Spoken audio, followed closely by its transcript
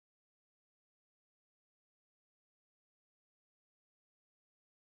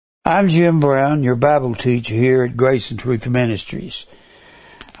I'm Jim Brown, your Bible teacher here at Grace and Truth Ministries.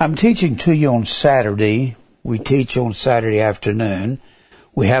 I'm teaching to you on Saturday. We teach on Saturday afternoon.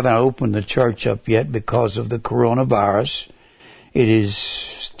 We haven't opened the church up yet because of the coronavirus. It is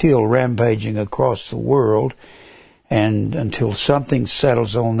still rampaging across the world, and until something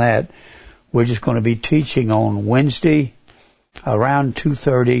settles on that, we're just going to be teaching on Wednesday around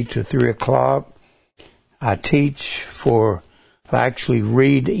 2:30 to 3 o'clock. I actually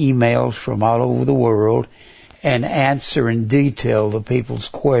read emails from all over the world and answer in detail the people's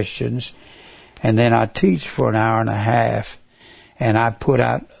questions. And then I teach for an hour and a half, and I put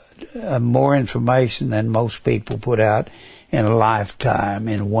out more information than most people put out in a lifetime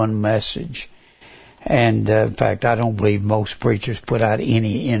in one message. And in fact, I don't believe most preachers put out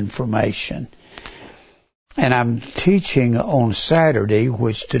any information. And I'm teaching on Saturday,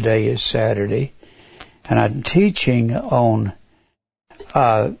 which today is Saturday, and I'm teaching on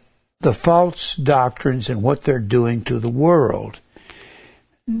the false doctrines and what they're doing to the world.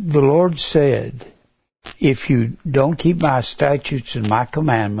 The Lord said, if you don't keep my statutes and my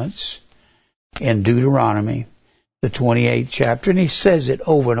commandments, in Deuteronomy, the 28th chapter, and he says it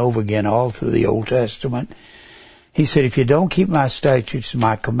over and over again all through the Old Testament. He said, if you don't keep my statutes and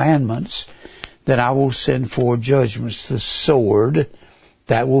my commandments, then I will send forth judgments, the sword.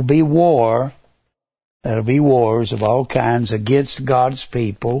 That will be war. That'll be wars of all kinds against God's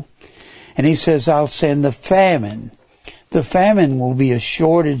people. And he says, I'll send the famine. The famine will be a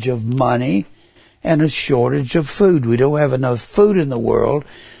shortage of money and a shortage of food. We don't have enough food in the world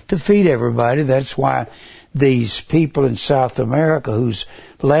to feed everybody. That's why these people in South America whose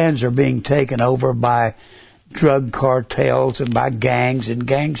lands are being taken over by drug cartels and by gangs and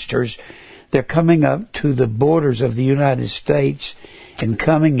gangsters, they're coming up to the borders of the United States and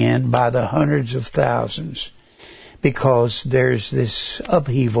coming in by the hundreds of thousands because there's this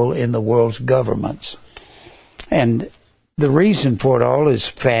upheaval in the world's governments. And the reason for it all is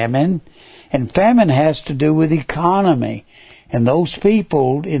famine, and famine has to do with economy. And those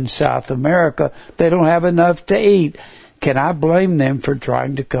people in South America, they don't have enough to eat. Can I blame them for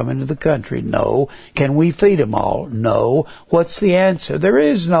trying to come into the country? No. Can we feed them all? No. What's the answer? There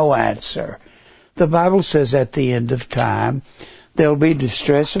is no answer. The Bible says at the end of time, there'll be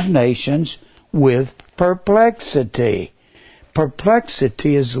distress of nations with perplexity.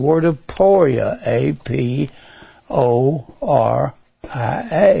 Perplexity is the word of poria, A-P-O-R-I-A.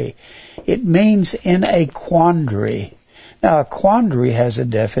 It means in a quandary. Now, a quandary has a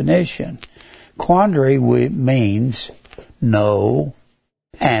definition. Quandary means no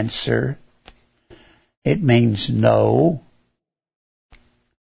answer. It means no.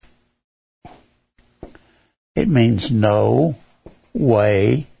 It means no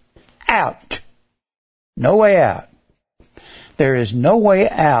way out. No way out. There is no way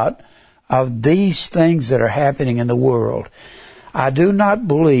out of these things that are happening in the world. I do not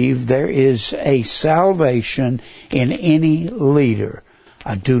believe there is a salvation in any leader.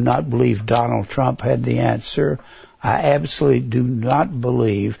 I do not believe Donald Trump had the answer. I absolutely do not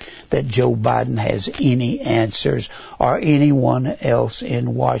believe that Joe Biden has any answers or anyone else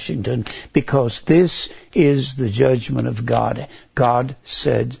in Washington, because this is the judgment of God. God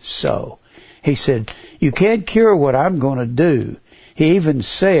said so. He said, you can't cure what I'm going to do. He even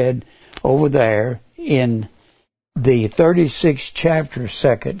said over there in the 36th chapter,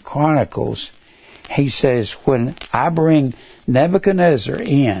 2nd Chronicles, he says, when I bring Nebuchadnezzar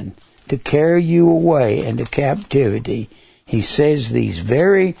in to carry you away into captivity, he says these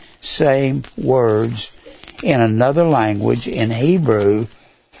very same words in another language, in Hebrew.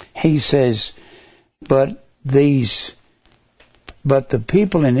 He says, but the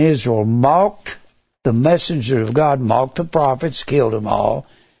people in Israel mocked the messengers of God, mocked the prophets, killed them all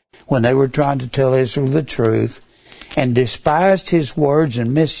when they were trying to tell Israel the truth, and despised his words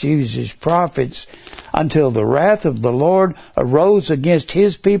and misused his prophets, until the wrath of the Lord arose against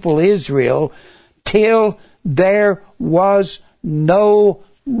his people Israel, till there was no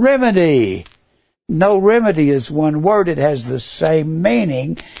remedy. No remedy is one word. It has the same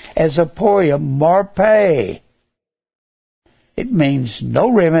meaning as aporia, marpe. It means no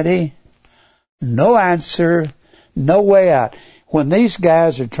remedy, no answer, no way out. When these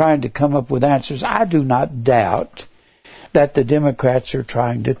guys are trying to come up with answers, I do not doubt that the Democrats are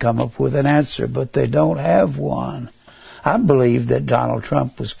trying to come up with an answer, but they don't have one. I believe that Donald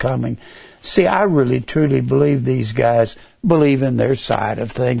Trump was coming. See, I really, truly believe these guys believe in their side of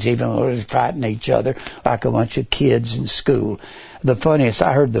things, even though they're fighting each other like a bunch of kids in school. I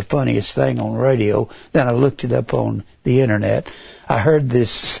heard the funniest thing on radio, then I looked it up on the internet. I heard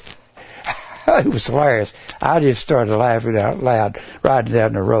this It was hilarious. I just started laughing out loud riding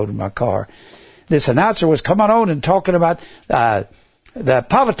down the road in my car. This announcer was coming on and talking about the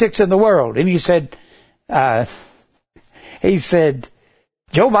politics in the world, and he said, Joe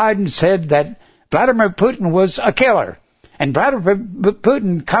Biden said that Vladimir Putin was a killer, and Vladimir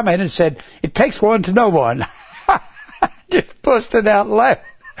Putin commented and said, "It takes one to know one." Just busted out laughing.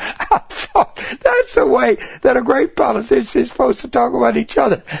 I thought that's the way that a great politician is supposed to talk about each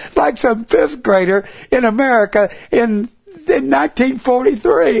other, like some fifth grader in America in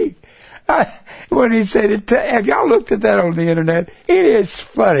 1943. When he said it, have y'all looked at that on the internet? It is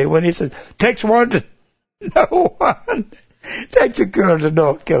funny when he says, "Takes one to know one." Takes a killer to know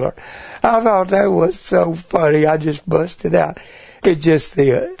a killer. I thought that was so funny. I just busted out. It's just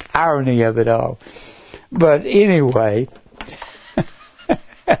the irony of it all. But anyway,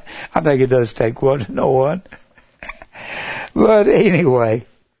 I think it does take one to know one. But anyway,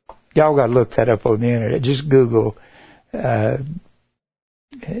 y'all got to look that up on the internet. Just Google Joe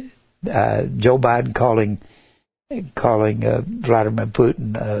Biden calling Vladimir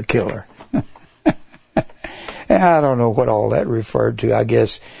Putin a killer. And I don't know what all that referred to. I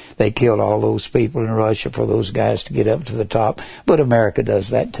guess they killed all those people in Russia for those guys to get up to the top. But America does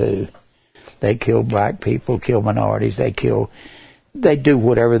that too. They kill black people, kill minorities. They do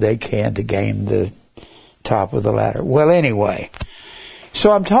whatever they can to gain the top of the ladder. Well, anyway,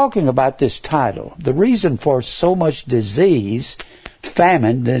 so I'm talking about this title. The reason for so much disease,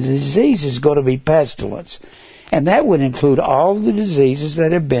 famine, the disease is going to be pestilence. And that would include all the diseases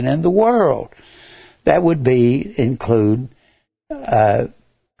that have been in the world. That would include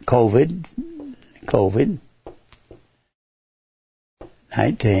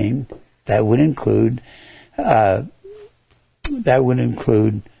COVID-19. That would include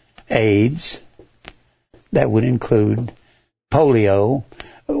AIDS. That would include polio.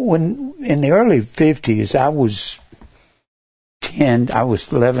 When in the early 50s, I was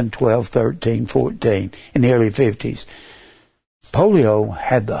 11, 12, 13, 14 in the early 50s. Polio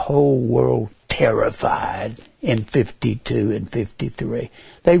had the whole world terrified in 52 and 53.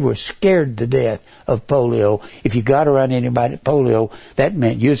 They were scared to death of polio. If you got around anybody with polio, that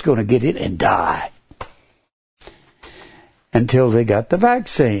meant you was going to get it and die. Until they got the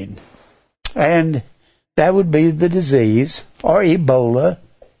vaccine. And that would be the disease, or Ebola.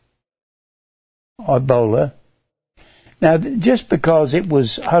 Now, just because it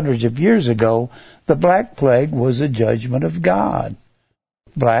was hundreds of years ago, the Black Plague was a judgment of God.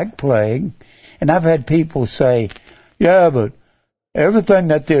 Black Plague. And I've had people say, yeah, but everything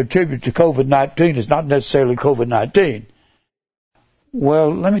that they attribute to COVID-19 is not necessarily COVID-19.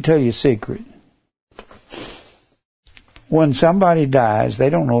 Well, let me tell you a secret. When somebody dies,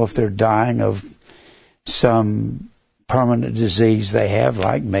 they don't know if they're dying of some permanent disease they have,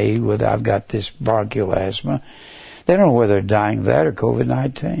 like me, I've got this bronchial asthma. They don't know whether they're dying of that or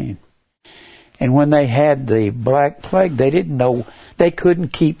COVID-19. And when they had the Black Plague, they didn't know, they couldn't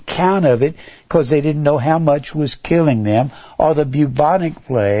keep count of it because they didn't know how much was killing them. Or the bubonic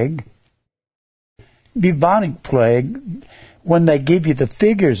plague. Bubonic plague, when they give you the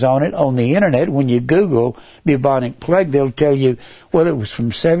figures on it on the internet, when you Google bubonic plague, they'll tell you, well, it was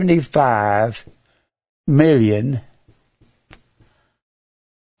from 75 million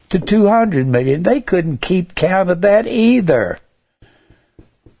to 200 million. They couldn't keep count of that either.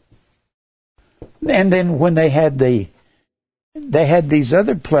 And then when they had these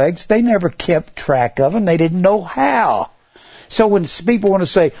other plagues, they never kept track of them. They didn't know how. So when people want to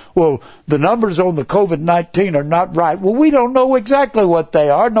say, well, the numbers on the COVID-19 are not right, well, we don't know exactly what they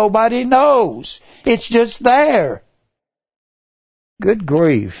are. Nobody knows. It's just there. Good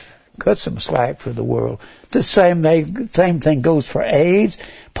grief. Cut some slack for the world. The same thing goes for AIDS,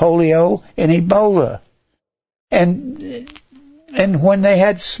 polio, and Ebola. And when they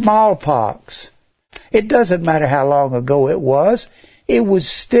had smallpox, it doesn't matter how long ago it was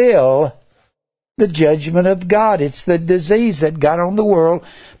still the judgment of God. It's the disease that got on the world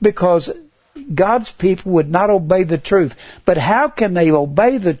because God's people would not obey the truth. But how can they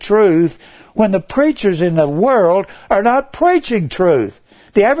obey the truth when the preachers in the world are not preaching truth?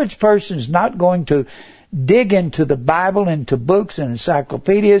 The average person is not going to dig into the Bible, into books and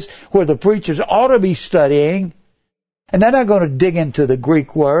encyclopedias where the preachers ought to be studying, and they're not going to dig into the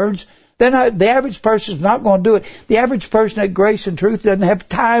Greek words. The average person is not going to do it. The average person at Grace and Truth doesn't have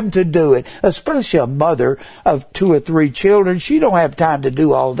time to do it, especially a mother of 2 or 3 children. She don't have time to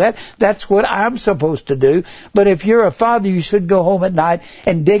do all that. That's what I'm supposed to do. But if you're a father, you should go home at night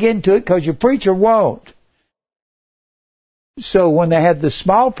and dig into it because your preacher won't. So when they had the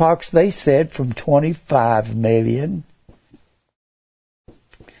smallpox, they said from 25 million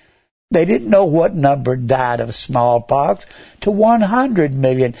They didn't know what number died of smallpox to 100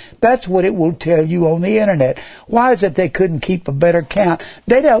 million. That's what it will tell you on the internet. Why is it they couldn't keep a better count?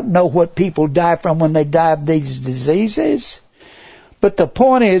 They don't know what people die from when they die of these diseases. But the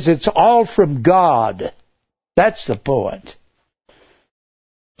point is, it's all from God. That's the point.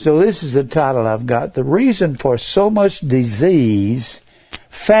 So this is the title I've got. The reason for so much disease,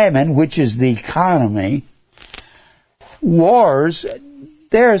 famine, which is the economy, wars.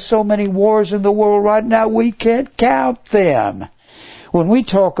 There are so many wars in the world right now, we can't count them. When we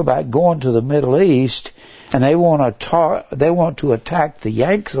talk about going to the Middle East, and they want to attack the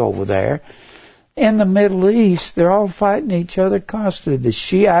Yanks over there, in the Middle East, they're all fighting each other constantly. The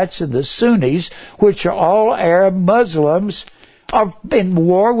Shiites and the Sunnis, which are all Arab Muslims, are in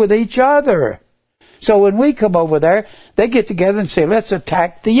war with each other. So when we come over there, they get together and say, let's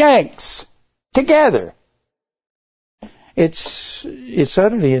attack the Yanks together. It's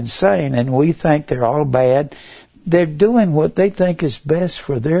utterly insane, and we think they're all bad. They're doing what they think is best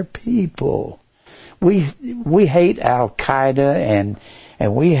for their people. We hate Al-Qaeda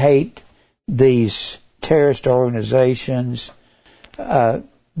and we hate these terrorist organizations, but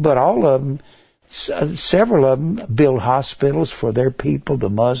all of them, several of them build hospitals for their people, the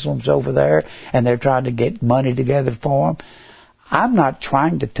Muslims over there, and they're trying to get money together for them. I'm not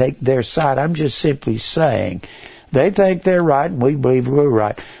trying to take their side. I'm just simply saying they think they're right and we believe we're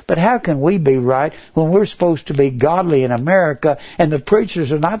right. But how can we be right when we're supposed to be godly in America and the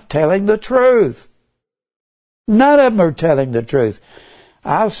preachers are not telling the truth? None of them are telling the truth.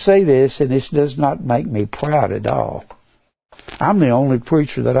 I'll say this, and this does not make me proud at all. I'm the only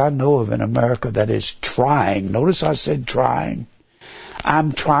preacher that I know of in America that is trying. Notice I said trying.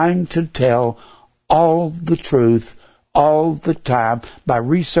 I'm trying to tell all the truth all the time by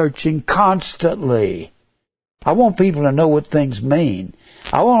researching constantly. I want people to know what things mean.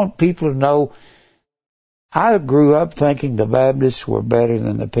 I want people to know. I grew up thinking the Baptists were better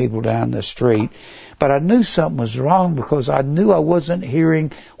than the people down the street, but I knew something was wrong because I knew I wasn't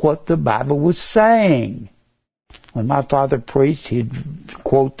hearing what the Bible was saying. When my father preached, he'd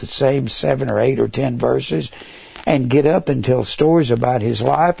quote the same 7 or 8 or 10 verses and get up and tell stories about his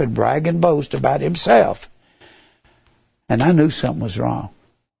life and brag and boast about himself. And I knew something was wrong.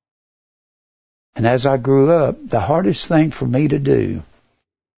 And as I grew up, the hardest thing for me to do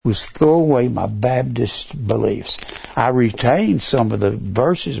was throw away my Baptist beliefs. I retained some of the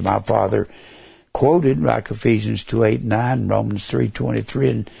verses my father quoted, like Ephesians 2:8-9, Romans 3:23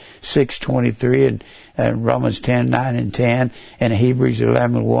 and 6:23, and Romans 10:9 and 10, and Hebrews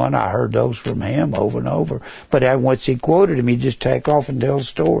 11:1. I heard those from him over and over. But once he quoted them, he'd just take off and tell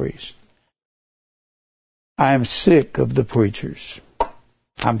stories. I am sick of the preachers.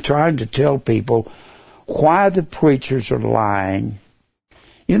 I'm trying to tell people why the preachers are lying.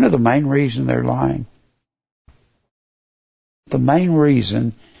 You know the main reason they're lying? The main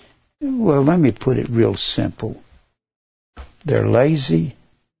reason, well, let me put it real simple. They're lazy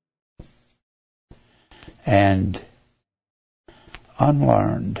and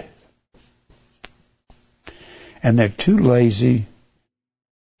unlearned. And they're too lazy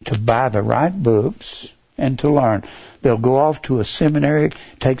to buy the right books and to learn. They'll go off to a seminary,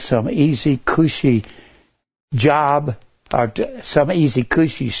 take some easy, cushy job, or some easy,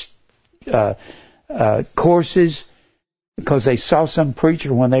 cushy courses, because they saw some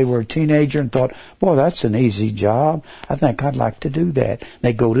preacher when they were a teenager and thought, boy, that's an easy job. I think I'd like to do that.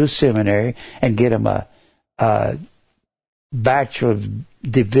 They go to a seminary and get them a Bachelor of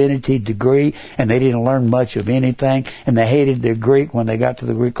Divinity degree, and they didn't learn much of anything, and they hated their Greek when they got to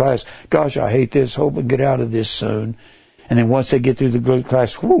the Greek class. Gosh, I hate this. Hope we get out of this soon. And then once they get through the Greek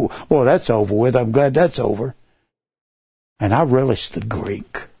class, whoo, boy, that's over with. I'm glad that's over. And I relish the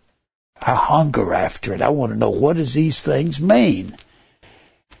Greek. I hunger after it. I want to know, what does these things mean?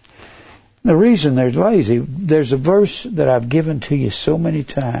 The reason they're lazy, there's a verse that I've given to you so many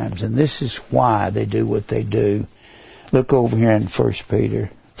times, and this is why they do what they do. Look over here in 1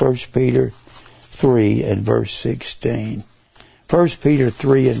 Peter. 1 Peter 3 and verse 16. 1 Peter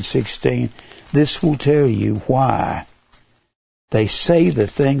 3 and 16. This will tell you why they say the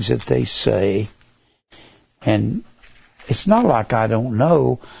things that they say. And it's not like I don't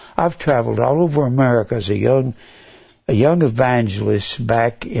know. I've traveled all over America as a young evangelist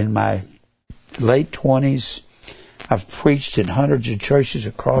back in my late 20s. I've preached in hundreds of churches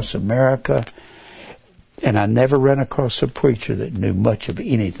across America, and I never ran across a preacher that knew much of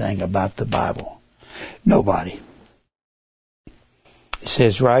anything about the Bible. Nobody. It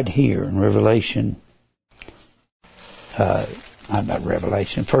says right here in Revelation, not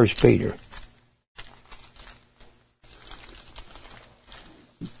Revelation, 1 Peter.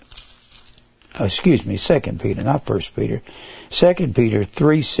 2 Peter, not 1 Peter. 2 Peter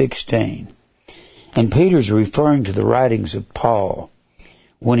 3:16. And Peter's referring to the writings of Paul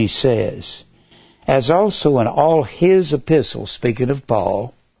when he says, as also in all his epistles, speaking of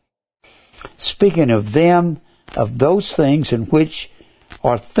Paul, speaking of them, of those things in which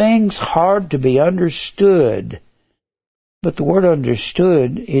are things hard to be understood. But the word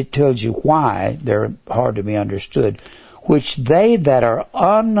understood, it tells you why they're hard to be understood. Which they that are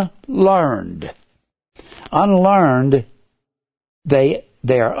unlearned, they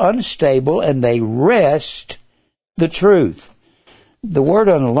are unstable and they wrest the truth. The word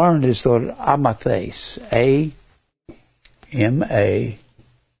unlearned is the word amathes,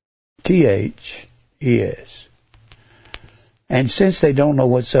 A-M-A-T-H-E-S. And since they don't know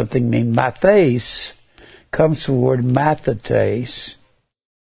what something means, mathes comes from the word mathetes,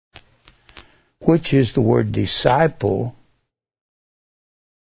 which is the word disciple,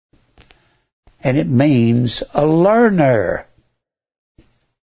 and it means a learner.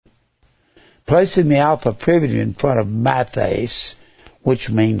 Placing the alpha privative in front of mathes,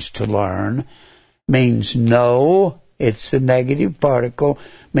 which means to learn, means no, it's the negative particle,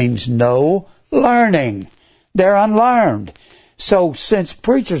 means no learning. They're unlearned. So since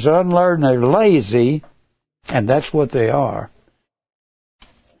preachers are unlearned, they're lazy, and that's what they are.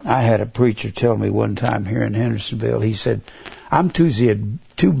 I had a preacher tell me one time here in Hendersonville, he said, I'm too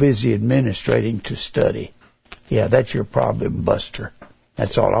busy administrating to study. Yeah, that's your problem, Buster.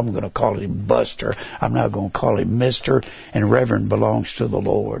 That's all. I'm going to call him Buster. I'm not going to call him Mr. And Reverend belongs to the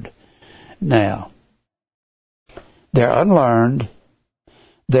Lord. Now, they're unlearned.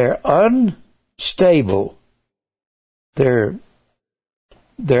 They're unstable. They're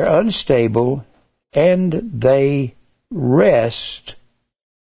unstable, and they rest.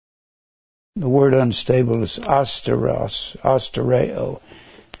 The word unstable is astereo,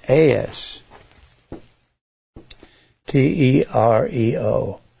 A-S-T-E-R-E-O.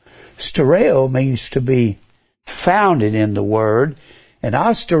 Stereo means to be founded in the word, and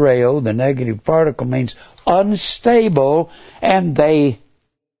astereo, the negative particle, means unstable, and they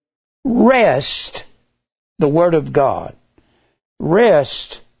rest the word of God.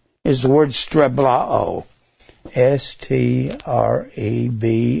 Rest is the word streblao. S-T-R-E-B-L-O-O.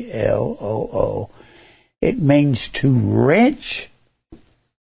 It means to wrench,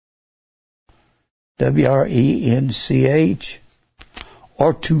 W-R-E-N-C-H,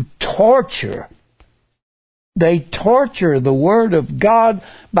 or to torture. They torture the Word of God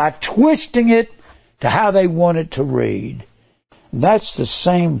by twisting it to how they want it to read. That's the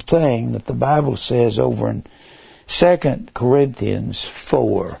same thing that the Bible says over in 2 Corinthians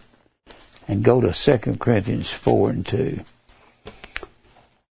 4. And go to 2 Corinthians 4 and 2.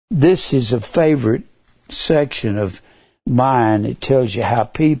 This is a favorite section of mine. It tells you how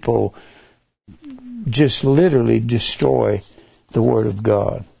people just literally destroy the Word of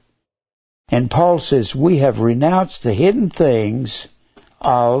God. And Paul says, we have renounced the hidden things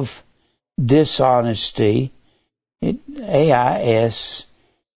of dishonesty, A-I-S-C-H-U-N-E,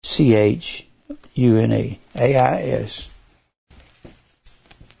 A-I-S-C-H-U-N-E,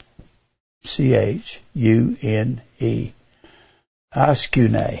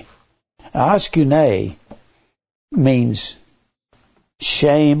 askune. Askune means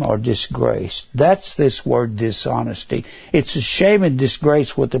shame or disgrace. That's this word dishonesty. It's a shame and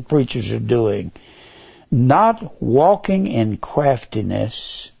disgrace what the preachers are doing. Not walking in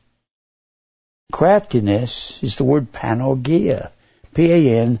craftiness. Craftiness is the word panorgia.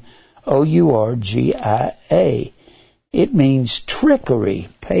 P-A-N-O-U-R-G-I-A. It means trickery.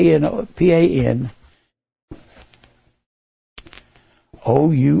 P-A-N-O-U-R-G-I-A.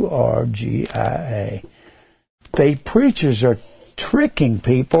 The preachers are tricking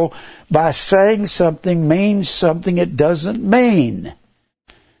people by saying something means something it doesn't mean.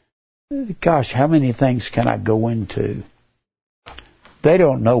 Gosh, how many things can I go into? They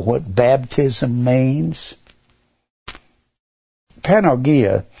don't know what baptism means.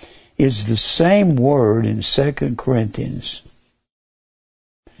 Panorgia is the same word in 2 Corinthians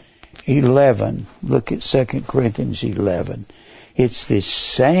 11. Look at 2 Corinthians 11. It's the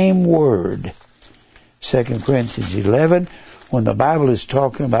same word, 2 Corinthians 11, when the Bible is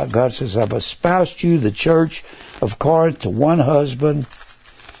talking about, God says, I've espoused you, the church of Corinth, to one husband.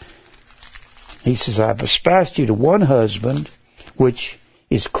 He says, I've espoused you to one husband, which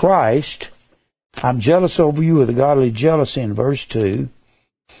is Christ. I'm jealous over you with a godly jealousy in verse 2.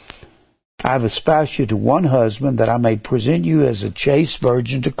 I've espoused you to one husband, that I may present you as a chaste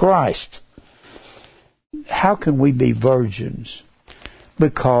virgin to Christ. How can we be virgins?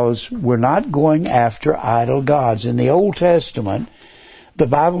 Because we're not going after idol gods. In the Old Testament, the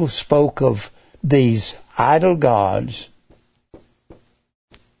Bible spoke of these idol gods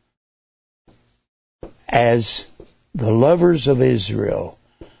as the lovers of Israel.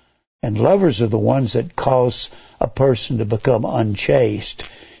 And lovers are the ones that cause a person to become unchaste.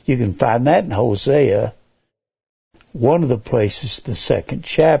 You can find that in Hosea, one of the places, the 2nd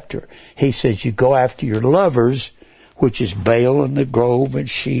chapter. He says you go after your lovers, which is Baal and the Grove and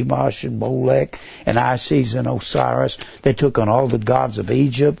Shemosh and Molech and Isis and Osiris. They took on all the gods of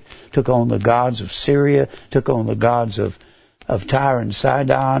Egypt, took on the gods of Syria, took on the gods of Tyre and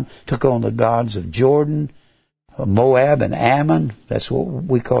Sidon, took on the gods of Jordan, Moab and Ammon. That's what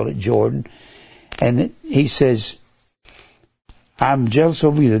we call it, Jordan. And he says, I'm jealous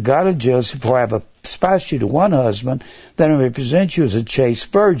over you, the God of jealousy, for I have espoused you to one husband, that I may present you as a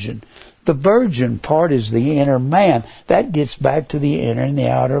chaste virgin. The virgin part is the inner man. That gets back to the inner and the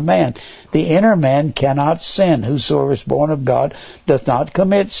outer man. The inner man cannot sin. Whosoever is born of God doth not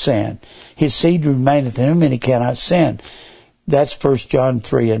commit sin. His seed remaineth in him, and he cannot sin. That's 1 John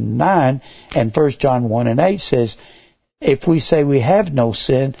 3 and 9. And 1 John 1 and 8 says, if we say we have no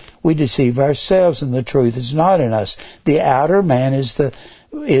sin, we deceive ourselves, and the truth is not in us. The outer man is the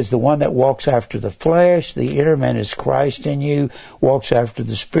one that walks after the flesh. The inner man is Christ in you, walks after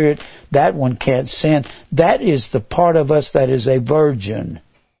the Spirit. That one can't sin. That is the part of us that is a virgin.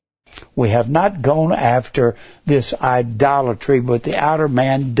 We have not gone after this idolatry, but the outer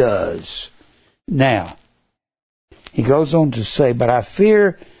man does. Now, he goes on to say, but I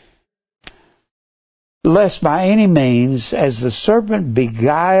fear lest by any means, as the serpent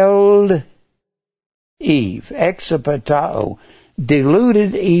beguiled Eve, exapatao,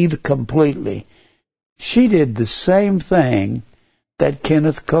 deluded Eve completely. She did the same thing that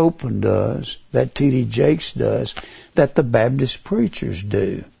Kenneth Copeland does, that T.D. Jakes does, that the Baptist preachers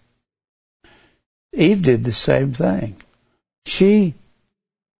do. Eve did the same thing. She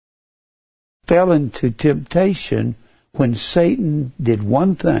fell into temptation when Satan did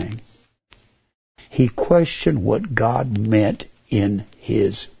one thing. He questioned what God meant in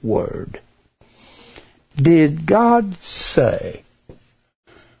His Word. Did God say?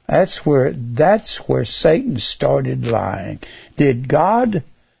 That's where Satan started lying. Did God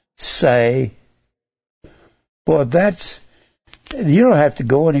say? Well, you don't have to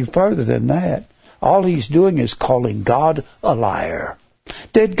go any further than that. All he's doing is calling God a liar.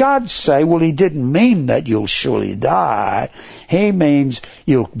 Did God say, well, He didn't mean that you'll surely die. He means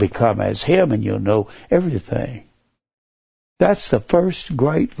you'll become as Him and you'll know everything. That's the first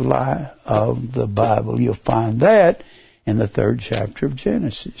great lie of the Bible. You'll find that in the 3rd chapter of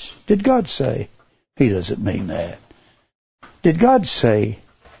Genesis. Did God say? He doesn't mean that. Did God say,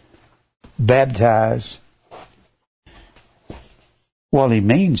 baptize? Well, He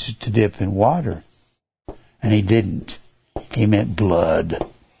means to dip in water. And He didn't. He meant blood.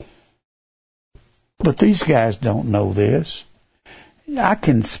 But these guys don't know this. I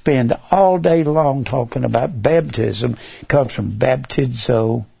can spend all day long talking about baptism. It comes from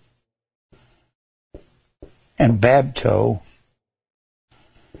baptizo and bapto.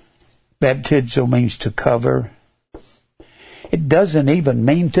 Baptizo means to cover. It doesn't even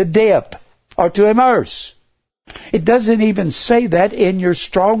mean to dip or to immerse. It doesn't even say that in your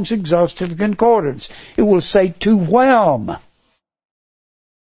Strong's Exhaustive Concordance. It will say to whelm.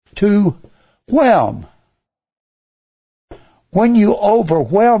 To whelm. When you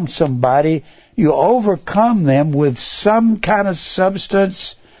overwhelm somebody, you overcome them with some kind of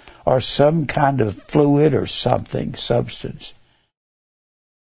substance or some kind of fluid or substance.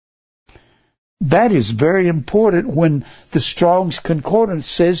 That is very important when the Strong's Concordance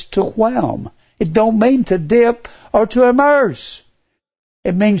says to whelm. It don't mean to dip or to immerse.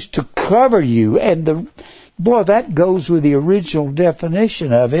 It means to cover you. And that goes with the original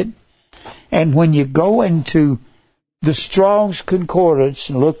definition of it. And when you go into the Strong's Concordance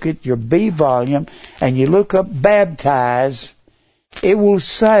and look at your B volume and you look up baptize, it will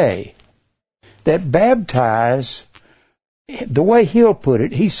say that baptize, the way he'll put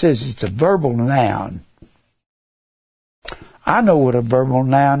it, he says it's a verbal noun. I know what a verbal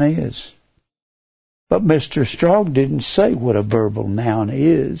noun is. But Mr. Strong didn't say what a verbal noun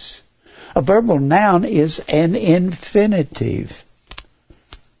is. A verbal noun is an infinitive.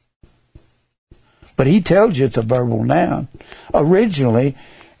 But he tells you it's a verbal noun originally,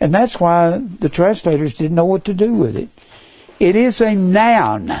 and that's why the translators didn't know what to do with it. It is a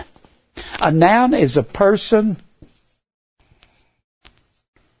noun. A noun is a person,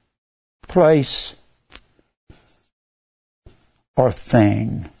 place, or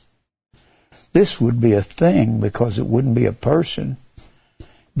thing. This would be a thing because it wouldn't be a person.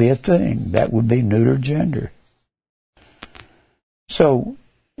 Be a thing. That would be neuter gender. So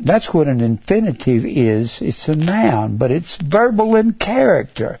That's what an infinitive is. It's a noun, but it's verbal in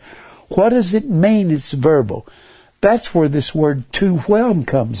character. What does it mean it's verbal? That's where this word to whelm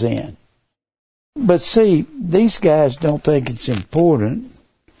comes in. But see, these guys don't think it's important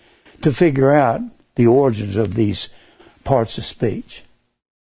to figure out the origins of these parts of speech.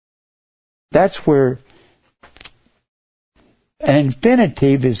 That's where an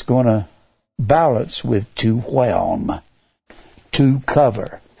infinitive is going to balance with to whelm, to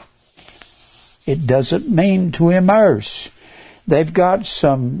cover. It doesn't mean to immerse. They've got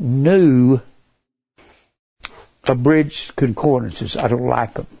some new abridged concordances. I don't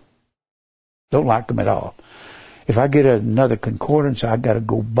like them. Don't like them at all. If I get another concordance, I got to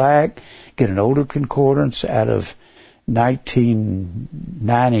go back, get an older concordance out of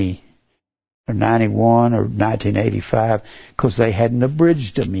 1990 or 91 or 1985, because they hadn't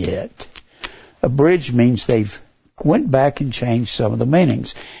abridged them yet. Abridged means they've went back and changed some of the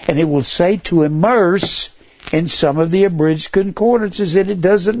meanings. And it will say to immerse in some of the abridged concordances, and it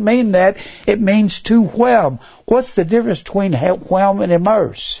doesn't mean that. It means to whelm. What's the difference between whelm and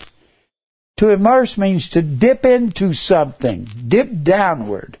immerse? To immerse means to dip into something, dip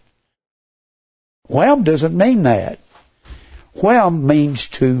downward. Whelm doesn't mean that. Whelm means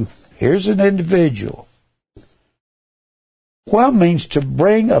to, here's an individual. Whelm means to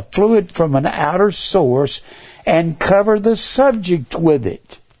bring a fluid from an outer source and cover the subject with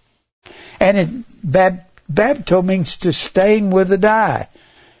it. And bapto means to stain with a dye.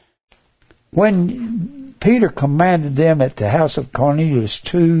 When Peter commanded them at the house of Cornelius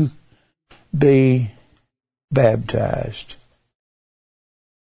to be baptized,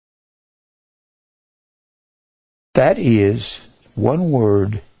 that is one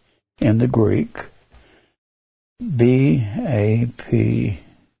word in the Greek, baptiz,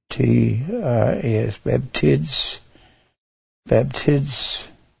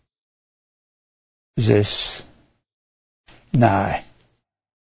 baptizisnai.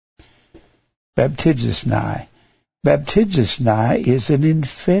 Baptizisnai. Baptizisnai is an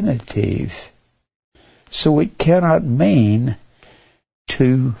infinitive, so it cannot mean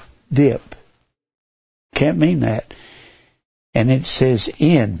to dip. Can't mean that. And it says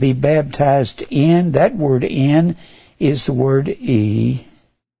in, be baptized in. That word in is the word E-N.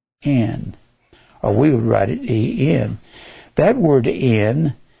 Or we would write it E-N. That word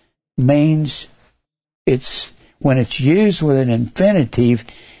in means it's, when it's used with an infinitive,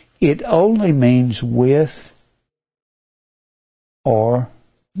 it only means with or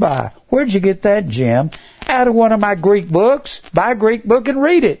by. Where'd you get that, Jim? Out of one of my Greek books. Buy a Greek book and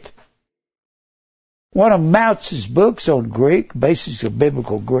read it. One of Moutz's books on Greek, Basics of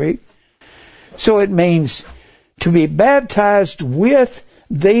Biblical Greek. So it means to be baptized with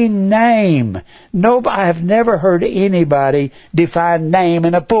the name. No, I have never heard anybody define name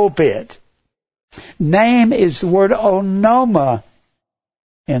in a pulpit. Name is the word onoma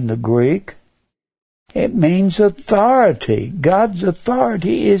in the Greek. It means authority. God's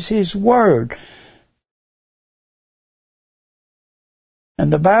authority is His Word.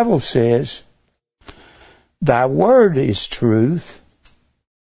 And the Bible says, Thy Word is truth,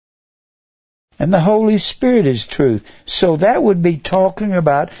 and the Holy Spirit is truth. So that would be talking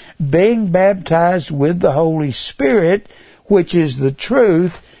about being baptized with the Holy Spirit, which is the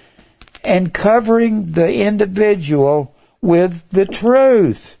truth, and covering the individual with the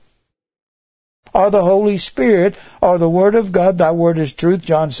truth, or the Holy Spirit, or the Word of God. Thy Word is truth,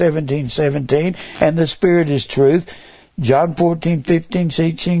 John 17:17, and the Spirit is truth, John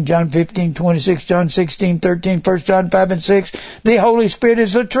 14:15-16, John 15:26, John 16:13, 1 John 5 and 6. The Holy Spirit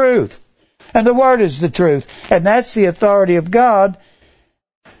is the truth, and the Word is the truth, and that's the authority of God.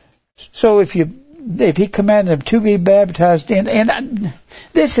 So if He commanded them to be baptized in, and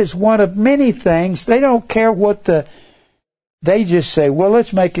this is one of many things. They don't care what they just say, well,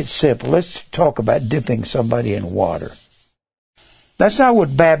 let's make it simple. Let's talk about dipping somebody in water. That's not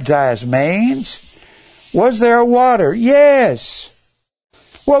what baptize means. Was there a water? Yes.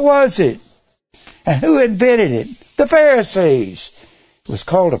 What was it? And who invented it? The Pharisees. It was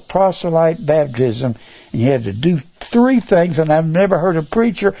called a proselyte baptism, and you had to do 3 things, and I've never heard a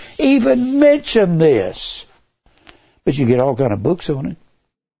preacher even mention this. But you get all kind of books on it.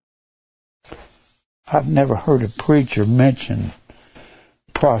 I've never heard a preacher mention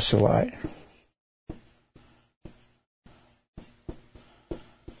proselyte.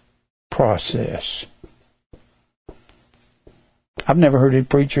 Process. I've never heard a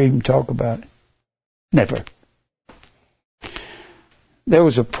preacher even talk about it. Never. There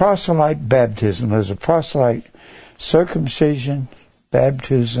was a proselyte baptism. There was a proselyte circumcision,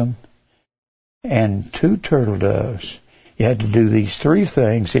 baptism, and 2 turtle doves. You had to do these three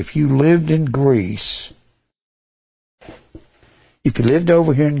things. If you lived in Greece, if you lived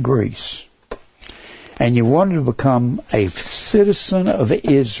over here in Greece, and you wanted to become a citizen of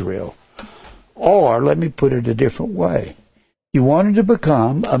Israel, or, let me put it a different way, you wanted to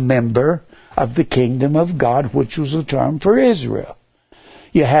become a member of the kingdom of God, which was a term for Israel.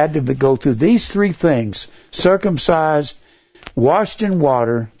 You had to go through these three things: circumcised, washed in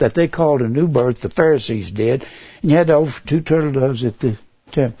water, that they called a new birth, the Pharisees did, and you had to offer 2 turtle doves at the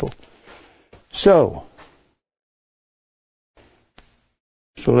temple. So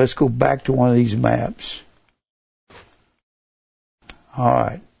let's go back to one of these maps. All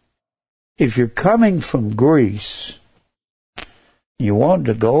right. If you're coming from Greece, you want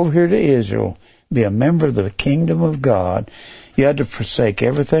to go over here to Israel, be a member of the kingdom of God, you had to forsake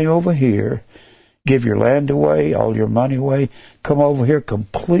everything over here, give your land away, all your money away, come over here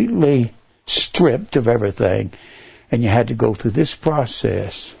completely stripped of everything, and you had to go through this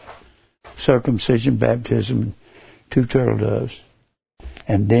process: circumcision, baptism, 2 turtle doves.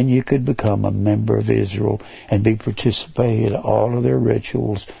 And then you could become a member of Israel and be participating in all of their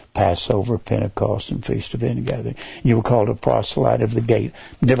rituals: Passover, Pentecost, and Feast of Ingathering. You were called a proselyte of the gate.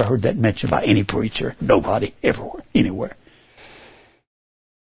 Never heard that mentioned by any preacher. Nobody, everywhere, anywhere.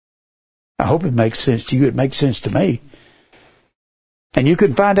 I hope it makes sense to you. It makes sense to me. And you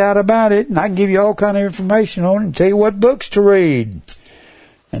can find out about it, and I can give you all kind of information on it and tell you what books to read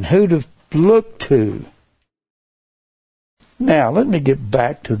and who to look to. Now, let me get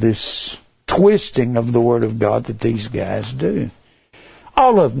back to this twisting of the Word of God that these guys do.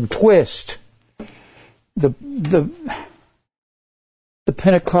 All of them twist. The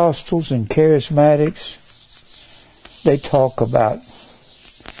Pentecostals and Charismatics, they talk about,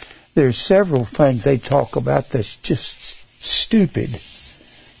 there's several things they talk about that's just stupid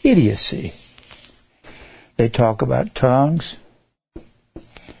idiocy. They talk about tongues.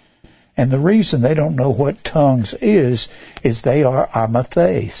 And the reason they don't know what tongues is they are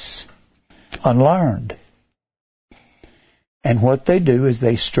amathes, unlearned. And what they do is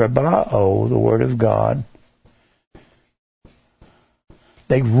they strabao, the Word of God.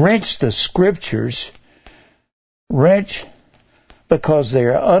 They wrench the Scriptures, because they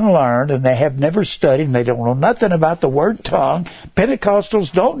are unlearned and they have never studied and they don't know nothing about the word tongue.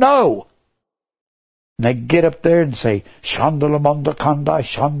 Pentecostals don't know. And they get up there and say, Shandalamanda Kandai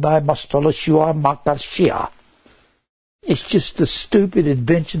Shandai Mastalashua Makashia. It's just the stupid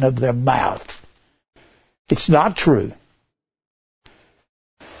invention of their mouth. It's not true.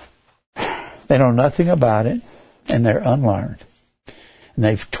 They know nothing about it, and they're unlearned. And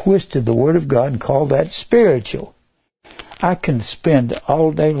they've twisted the Word of God and called that spiritual. I can spend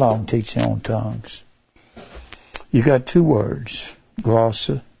all day long teaching on tongues. You got 2 words: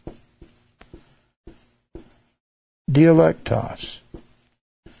 glossa, dialectos.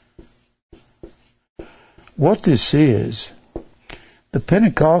 What this is, the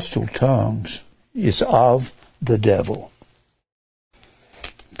Pentecostal tongues is of the devil.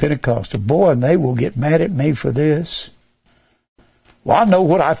 Pentecostal, boy, and they will get mad at me for this. Well, I know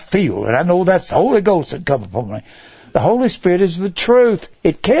what I feel, and I know that's the Holy Ghost that comes upon me. The Holy Spirit is the truth.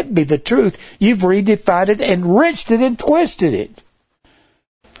 It can't be the truth. You've redefined it and wrenched it and twisted it.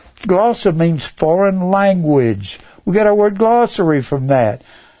 Glossa means foreign language. We got our word glossary from that.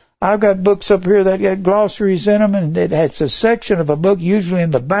 I've got books up here that got glossaries in them, and it has a section of a book, usually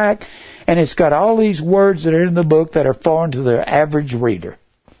in the back, and it's got all these words that are in the book that are foreign to the average reader.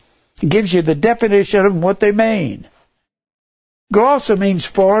 It gives you the definition of what they mean. Glossa means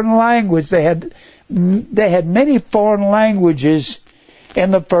foreign language. They had many foreign languages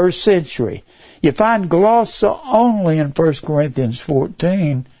in the first century. You find glossa only in 1 Corinthians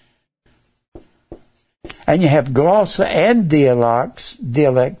 14. And you have glossa and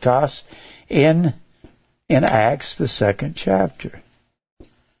dialectos in Acts, the 2nd chapter.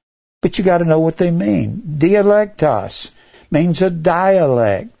 But you got to know what they mean. Dialectos means a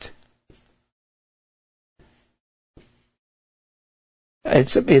dialect.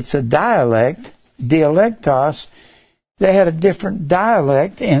 It's a dialect. Dialectos, they had a different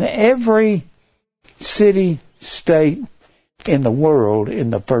dialect in every city, state in the world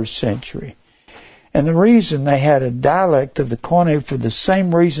in the 1st century. And the reason they had a dialect of the Koine, for the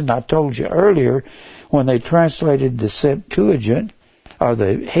same reason I told you earlier, when they translated the Septuagint, or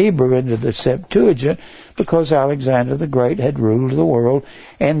the Hebrew into the Septuagint, because Alexander the Great had ruled the world,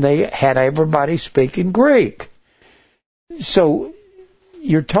 and they had everybody speaking Greek. So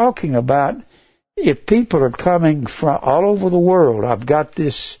you're talking about, if people are coming from all over the world, I've got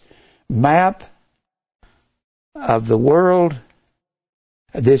this map of the world,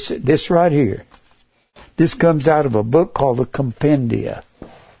 this right here. This comes out of a book called the Compendia.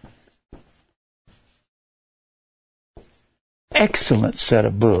 Excellent set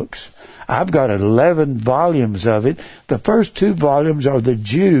of books. I've got 11 volumes of it. The first 2 volumes are the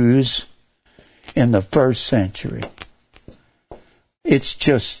Jews in the first century. It's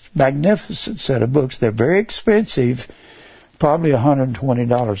just magnificent set of books. They're very expensive, probably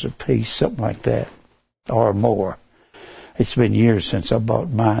 $120 a piece, something like that, or more. It's been years since I bought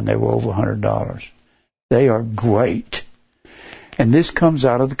mine. They were over $100. They are great. And this comes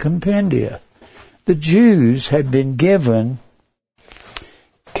out of the Compendia. The Jews had been given,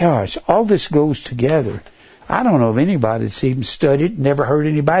 gosh, all this goes together. I don't know of anybody that's even studied, never heard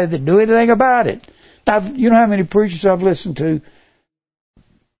anybody that knew anything about it. You know how many preachers I've listened to?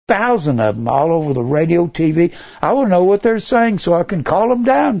 1,000 of them, all over the radio, TV. I want to know what they're saying so I can call them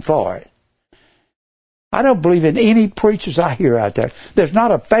down for it. I don't believe in any preachers I hear out there. There's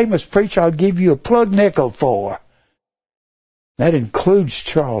not a famous preacher I'll give you a plug nickel for. That includes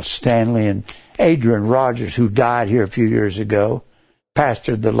Charles Stanley and Adrian Rogers, who died here a few years ago,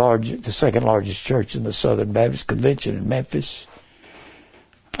 pastored the second largest church in the Southern Baptist Convention in Memphis.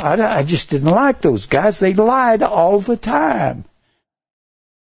 I just didn't like those guys. They lied all the time.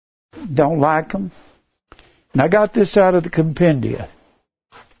 Don't like them. And I got this out of the Compendia.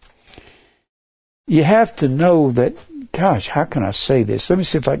 You have to know that, gosh, how can I say this? Let me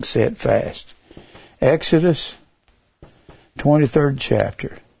see if I can say it fast. Exodus, 23rd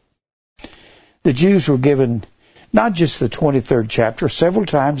chapter. The Jews were given not just the 23rd chapter, several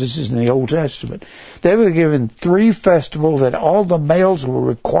times, this is in the Old Testament. They were given 3 festivals that all the males were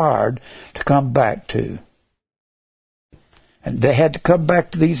required to come back to. And they had to come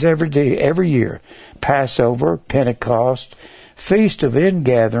back to these every year. Passover, Pentecost, Feast of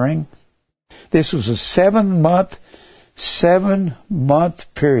Ingathering. This was a 7-month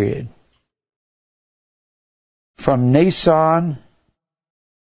period. From Nisan,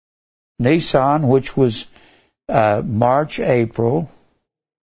 which was March, April.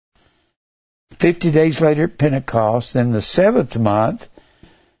 50 days later at Pentecost. Then the 7th month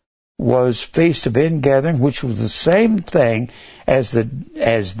was Feast of Ingathering, which was the same thing as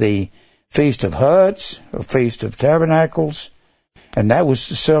the Feast of Huts, or Feast of Tabernacles, and that was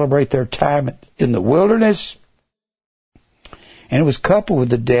to celebrate their time in the wilderness, and it was coupled with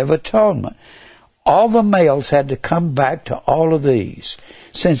the Day of Atonement. All the males had to come back to all of these.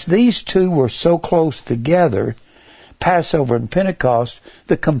 Since these 2 were so close together, Passover and Pentecost,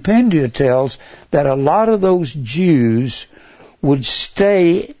 the Compendia tells that a lot of those Jews would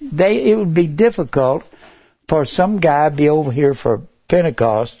stay. It would be difficult for some guy to be over here for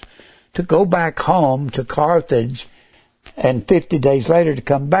Pentecost to go back home to Carthage and 50 days later to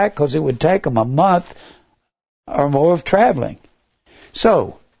come back, because it would take them a month or more of traveling.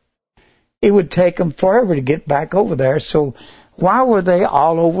 So it would take them forever to get back over there. So why were they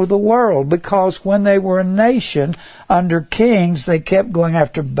all over the world? Because when they were a nation under kings, they kept going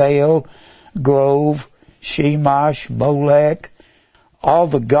after Baal, Grove, Shemash, Molech, all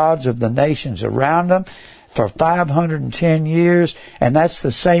the gods of the nations around them for 510 years. And that's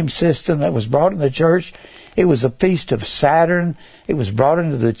the same system that was brought in the church. It was a feast of Saturn. It was brought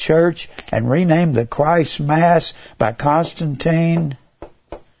into the church and renamed the Christ Mass by Constantine.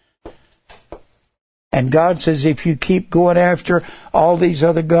 And God says, if you keep going after all these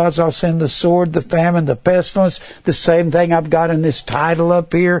other gods, I'll send the sword, the famine, the pestilence, the same thing I've got in this title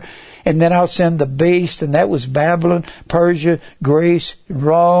up here. And then I'll send the beast, and that was Babylon, Persia, Greece,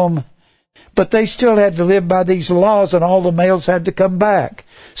 Rome. But they still had to live by these laws, and all the males had to come back.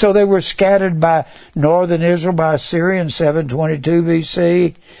 So they were scattered by northern Israel by Assyria in 722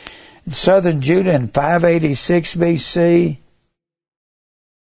 BC, southern Judah in 586 BC.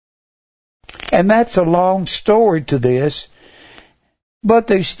 And that's a long story to this. But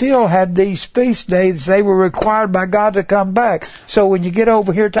they still had these feast days. They were required by God to come back. So when you get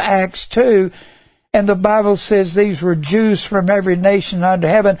over here to Acts 2, and the Bible says these were Jews from every nation under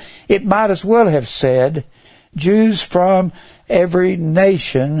heaven, it might as well have said Jews from every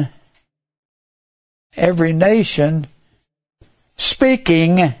nation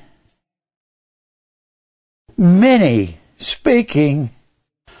speaking, many speaking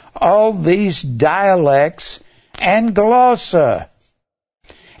all these dialects and glossa.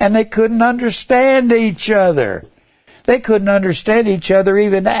 And they couldn't understand each other. They couldn't understand each other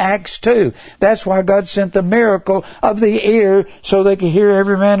even in Acts 2. That's why God sent the miracle of the ear, so they could hear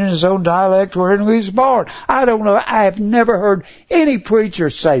every man in his own dialect wherein he was born. I don't know. I have never heard any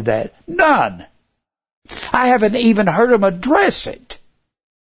preacher say that. None. I haven't even heard them address it,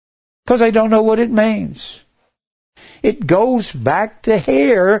 because they don't know what it means. It goes back to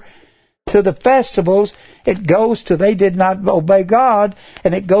here to the festivals, it goes to they did not obey God,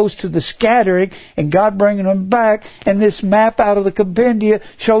 and it goes to the scattering and God bringing them back. And this map out of the compendia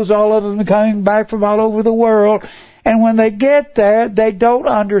shows all of them coming back from all over the world. And when they get there, they don't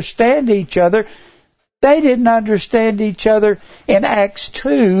understand each other. They didn't understand each other in Acts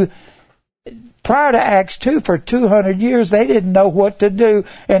 2. Prior to Acts 2, for 200 years, they didn't know what to do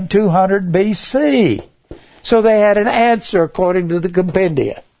in 200 BC. So they had an answer according to the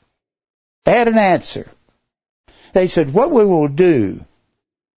compendia. They had an answer. They said, what we will do,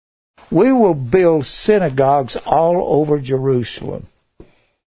 we will build synagogues all over Jerusalem.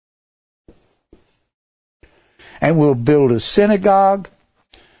 And we'll build a synagogue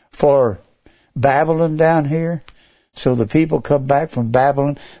for Babylon down here. So the people come back from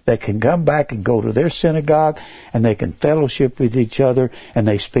Babylon, they can come back and go to their synagogue, and they can fellowship with each other, and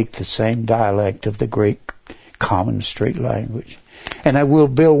they speak the same dialect of the Greek common street language. And I will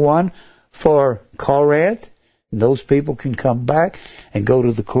build one for Corinth. Those people can come back and go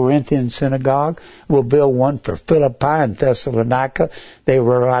to the Corinthian synagogue. We'll build one for Philippi and Thessalonica. They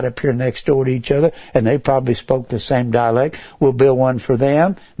were right up here next door to each other, and they probably spoke the same dialect. We'll build one for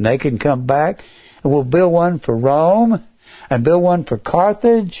them, and they can come back. And we'll build one for Rome, and build one for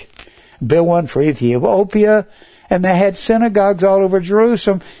Carthage, build one for Ethiopia. And they had synagogues all over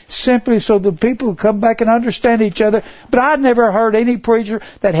Jerusalem simply so the people would come back and understand each other. But I'd never heard any preacher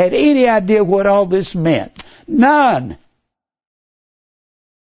that had any idea what all this meant. None.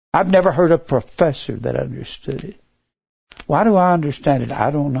 I've never heard a professor that understood it. Why do I understand it? I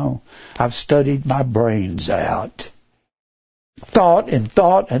don't know. I've studied my brains out. Thought and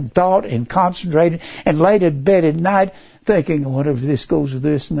concentrated and laid in bed at night thinking, what if this goes to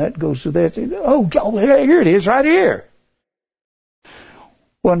this and that goes to that? Oh, here it is right here.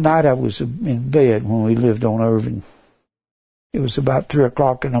 One night I was in bed when we lived on Irving. It was about 3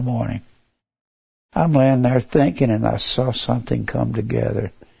 o'clock in the morning. I'm laying there thinking, and I saw something come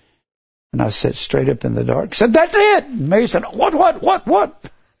together. And I sat straight up in the dark. Said, that's it! And Mary said, what?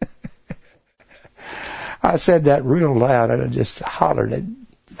 I said that real loud, and I just hollered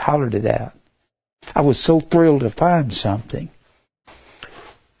it out. I was so thrilled to find something.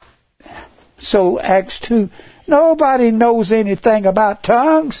 So Acts 2, nobody knows anything about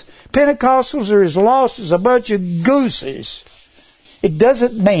tongues. Pentecostals are as lost as a bunch of gooses. It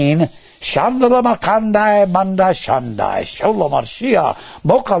doesn't mean Shandalamakandai Manda Shandai Sholamarshia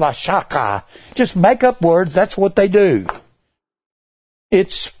Mokalashaka. Just make up words, that's what they do.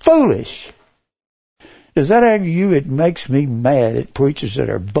 It's foolish. Does that anger you? It makes me mad at preachers that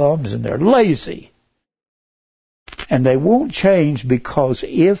are bums and they're lazy. And they won't change because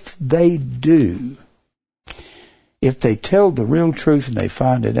if they do, if they tell the real truth and they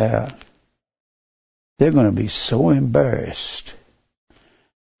find it out, they're going to be so embarrassed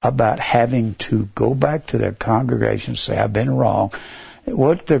about having to go back to their congregation and say, I've been wrong.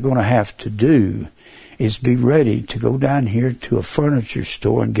 What they're going to have to do is be ready to go down here to a furniture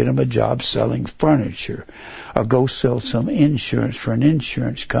store and get them a job selling furniture, or go sell some insurance for an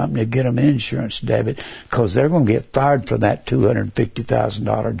insurance company to get them insurance debit, because they're going to get fired for that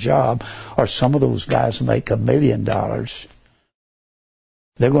 $250,000 job, or some of those guys make $1 million. They're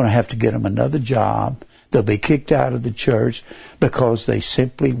going to have to get them another job. They'll be kicked out of the church because they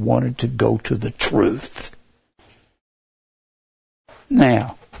simply wanted to go to the truth.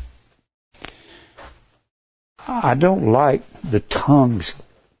 Now, I don't like the tongues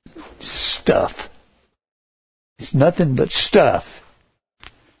stuff. It's nothing but stuff.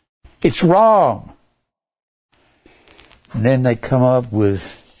 It's wrong. And then they come up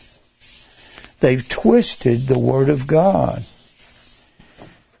with, they've twisted the Word of God.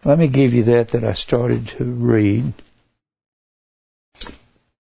 Let me give you that I started to read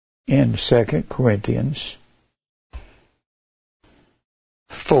in 2 Corinthians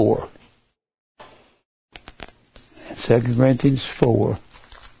 4. 2 Corinthians 4.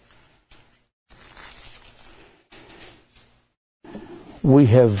 We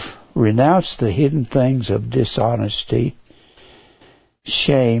have renounced the hidden things of dishonesty,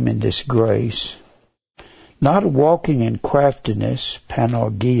 shame, and disgrace, not walking in craftiness,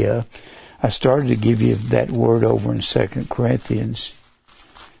 panorgia. I started to give you that word over in 2 Corinthians.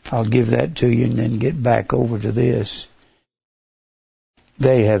 I'll give that to you and then get back over to this.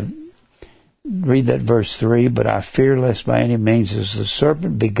 They have, read that verse 3, but I fear lest by any means as the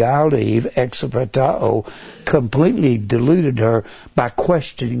serpent beguiled Eve, exophatao, completely deluded her by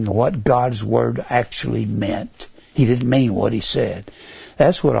questioning what God's word actually meant. He didn't mean what he said.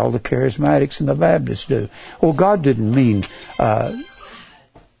 That's what all the charismatics and the Baptists do. Well, God didn't mean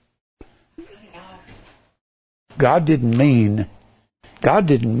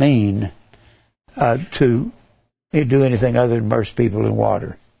to do anything other than immerse people in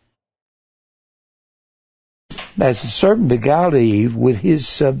water. As the serpent beguiled Eve with his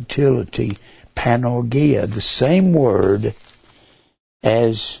subtlety, panorgia, the same word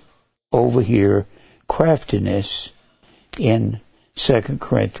as over here, craftiness in 2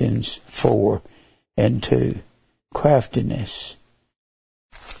 Corinthians 4 and 2. Craftiness.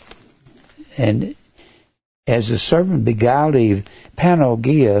 And as the serpent beguiled Eve,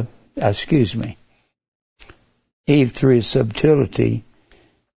 panorgia, Eve through his subtlety,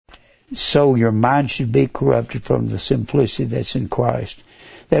 so your mind should be corrupted from the simplicity that's in Christ.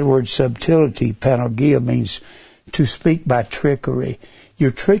 That word subtlety, panorgia, means to speak by trickery.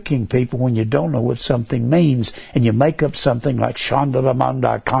 You're tricking people when you don't know what something means, and you make up something like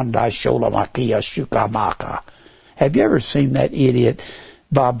Shandalamanda Kanda Sholamakia Shukamaka. Have you ever seen that idiot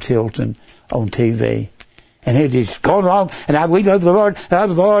Bob Tilton on TV? And he just goes along, and we love the Lord, I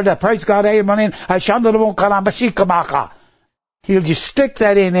love the Lord, I praise God, amen, I Shandalamanda Shikamaka. He'll just stick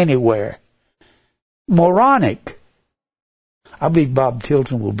that in anywhere. Moronic. I believe Bob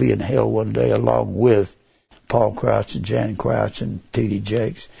Tilton will be in hell one day along with Paul Crouch and Jan Crouch and T.D.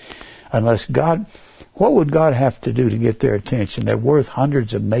 Jakes. Unless God, what would God have to do to get their attention? They're worth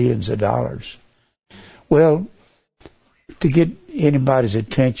hundreds of millions of dollars. Well, to get anybody's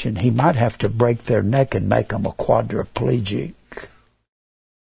attention, he might have to break their neck and make them a quadriplegic.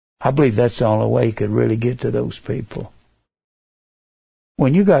 I believe that's the only way he could really get to those people.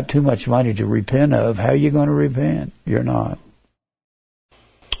 When you got too much money to repent of, how are you going to repent? You're not.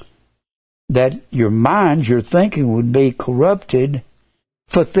 That your mind, your thinking would be corrupted,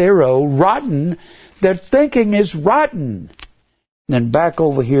 phthero, rotten. Their thinking is rotten. Then back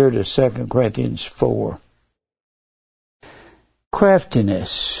over here to 2 Corinthians 4.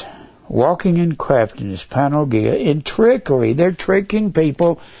 Craftiness. Walking in craftiness, panorgia, in trickery. They're tricking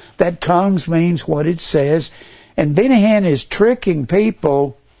people. That tongues means what it says. And Benny Hinn is tricking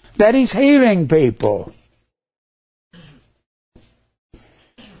people that he's healing people.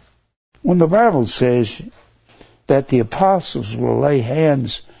 When the Bible says that the apostles will lay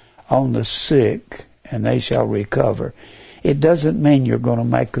hands on the sick and they shall recover, it doesn't mean you're going to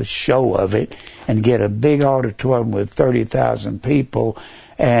make a show of it and get a big auditorium with 30,000 people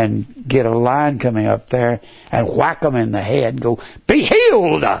and get a line coming up there and whack them in the head and go, be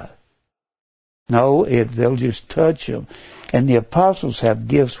healed! No, they'll just touch them. And the apostles have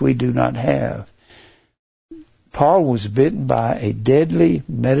gifts we do not have. Paul was bitten by a deadly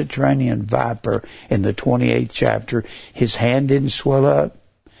Mediterranean viper in the 28th chapter. His hand didn't swell up.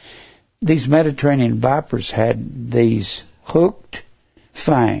 These Mediterranean vipers had these hooked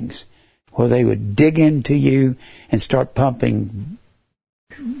fangs where they would dig into you and start pumping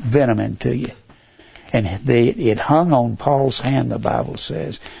venom into you. And it hung on Paul's hand, the Bible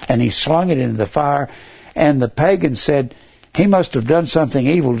says. And he slung it into the fire. And the pagans said, he must have done something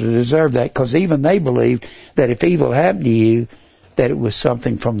evil to deserve that, because even they believed that if evil happened to you, that it was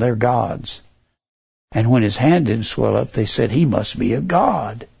something from their gods. And when his hand didn't swell up, they said, he must be a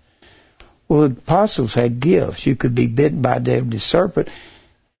god. Well, the apostles had gifts. You could be bitten by a deadly serpent.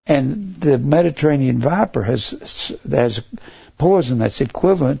 And the Mediterranean viper has poison that's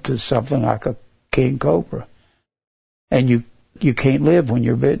equivalent to something like a king cobra. And you can't live when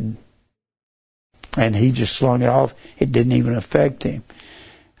you're bitten. And he just slung it off. It didn't even affect him.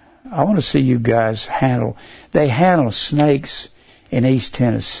 I want to see you guys they handle snakes in East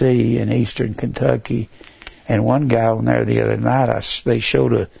Tennessee and Eastern Kentucky. And one guy on there the other night, they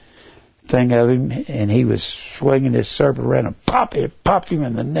showed a thing of him, and he was swinging this serpent around and it popped him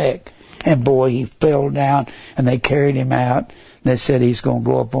in the neck. And boy, he fell down, and they carried him out. They said he's going to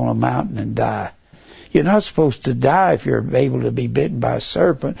go up on a mountain and die. You're not supposed to die if you're able to be bitten by a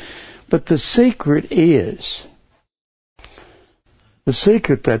serpent. But the secret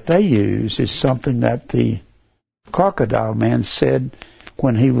that they use is something that the crocodile man said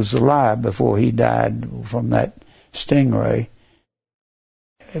when he was alive before he died from that stingray.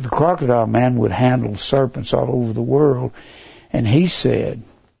 The crocodile man would handle serpents all over the world, and he said,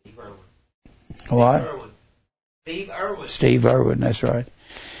 what? Steve Irwin, that's right.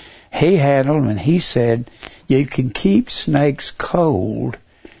 He handled them, and he said, you can keep snakes cold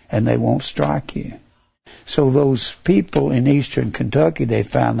and they won't strike you. So those people in Eastern Kentucky, they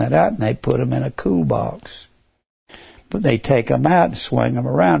found that out, and they put them in a cool box. But they take them out and swing them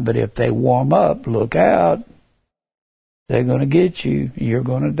around. But if they warm up, look out. They're going to get you. You're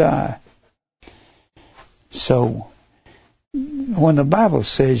going to die. So when the Bible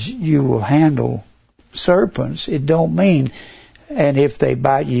says you will handle serpents, it don't mean, and if they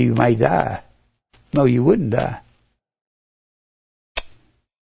bite you, you may die. No, you wouldn't die.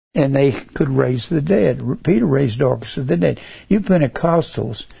 and they could raise the dead. Peter raised Dorcas of the dead. You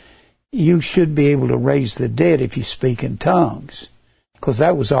Pentecostals, you should be able to raise the dead if you speak in tongues, because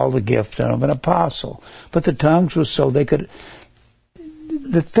that was all the gift of an apostle. But the tongues was so they could...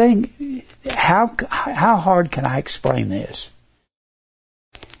 The thing, how hard can I explain this?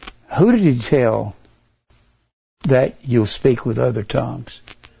 Who did he tell that you'll speak with other tongues?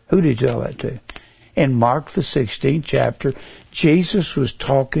 Who did he tell that to? In Mark the 16th chapter, Jesus was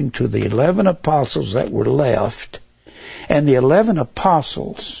talking to the 11 apostles that were left, and the 11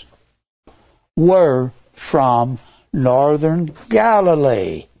 apostles were from northern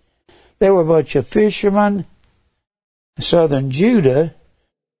Galilee. They were a bunch of fishermen. Southern Judah,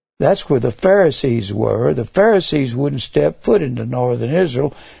 that's where the Pharisees were. The Pharisees wouldn't step foot into northern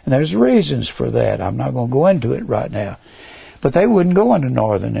Israel, and there's reasons for that. I'm not going to go into it right now. But they wouldn't go into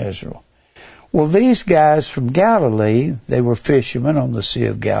northern Israel. Well, these guys from Galilee, they were fishermen on the Sea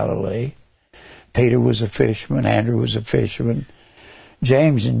of Galilee. Peter was a fisherman, Andrew was a fisherman,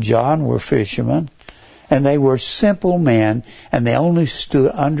 James and John were fishermen, and they were simple men, and they only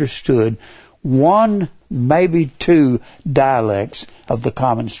understood one, maybe two dialects of the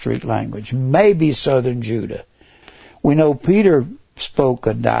common street language, maybe southern Judah. We know Peter spoke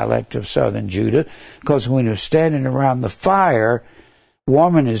a dialect of southern Judah because when he was standing around the fire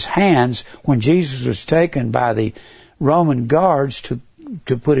warming his hands when Jesus was taken by the Roman guards to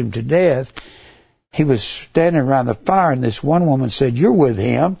put him to death, he was standing around the fire, and this one woman said, "You're with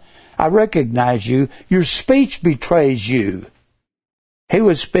him. I recognize you. Your speech betrays you." He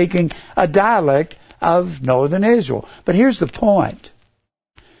was speaking a dialect of northern Israel. But here's the point.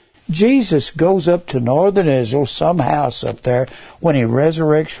 Jesus goes up to northern Israel, some house up there, when he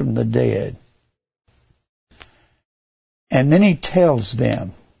resurrects from the dead. And then he tells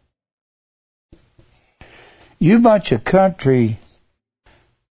them, "You bunch of country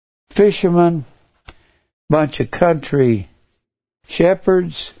fishermen, bunch of country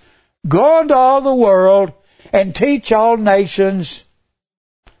shepherds, go into all the world and teach all nations."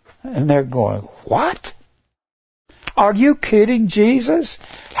 And they're going, "What? Are you kidding, Jesus?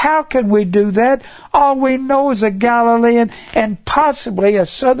 How can we do that? All we know is a Galilean and possibly a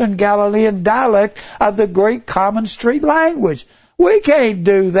southern Galilean dialect of the great common street language. We can't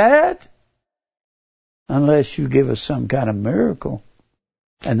do that unless you give us some kind of miracle."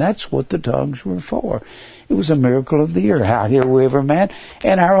 And that's what the tongues were for. It was a miracle of the year. How here we ever met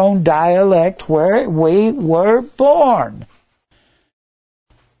in our own dialect where we were born.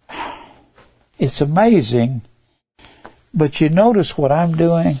 It's amazing. But you notice what I'm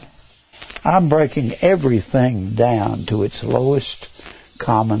doing? I'm breaking everything down to its lowest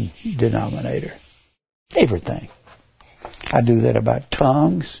common denominator. Everything. I do that about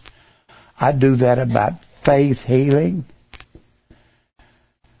tongues. I do that about faith healing.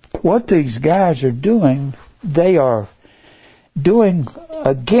 What these guys are doing, they are doing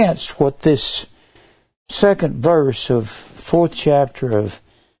against what this second verse of 4th chapter of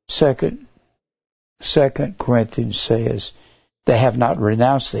Second Corinthians says. They have not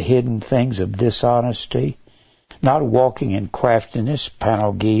renounced the hidden things of dishonesty, not walking in craftiness,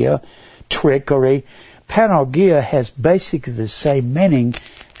 panagia, trickery. Panagia has basically the same meaning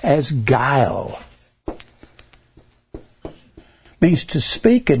as guile. Means to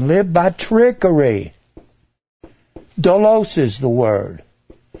speak and live by trickery. Dolos is the word.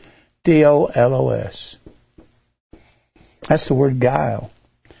 D-O-L-O-S. That's the word guile.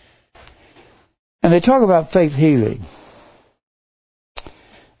 And they talk about faith healing.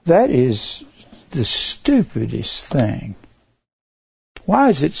 That is the stupidest thing. Why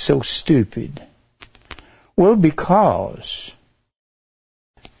is it so stupid? Well,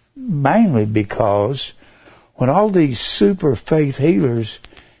 mainly because when all these super faith healers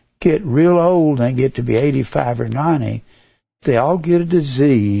get real old and get to be 85 or 90, they all get a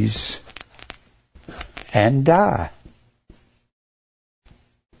disease and die.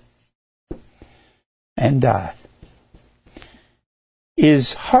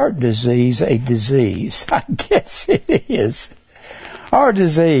 Is heart disease a disease? I guess it is. Heart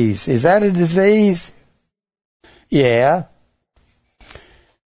disease, is that a disease? Yeah.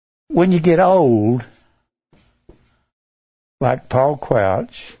 When you get old, like Paul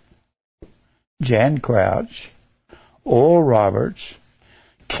Crouch, Jan Crouch, Oral Roberts,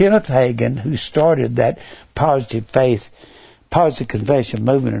 Kenneth Hagin, who started that positive confession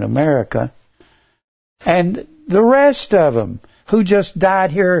movement in America, and the rest of them who just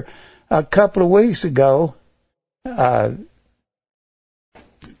died here a couple of weeks ago. Can't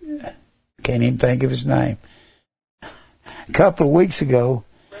even think of his name. A couple of weeks ago.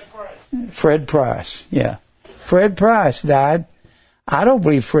 Fred Price. Yeah. Fred Price died. I don't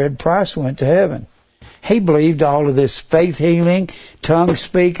believe Fred Price went to heaven. He believed all of this faith healing, tongue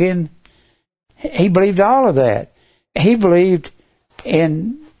speaking. He believed all of that. He believed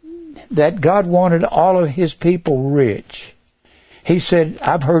in that God wanted all of his people rich. He said,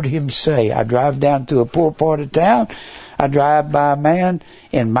 I've heard him say, I drive down through a poor part of town, I drive by a man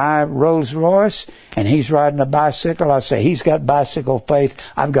in my Rolls Royce, and he's riding a bicycle. I say, he's got bicycle faith,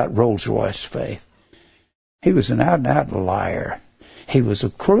 I've got Rolls Royce faith. He was an out-and-out liar. He was a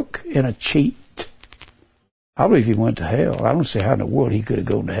crook and a cheat. I believe he went to hell. I don't see how in the world he could have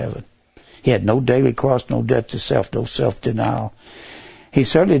gone to heaven. He had no daily cross, no death to self, no self-denial. He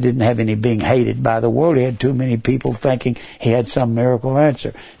certainly didn't have any being hated by the world. He had too many people thinking he had some miracle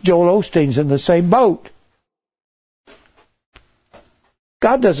answer. Joel Osteen's in the same boat.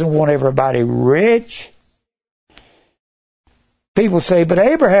 God doesn't want everybody rich. People say, but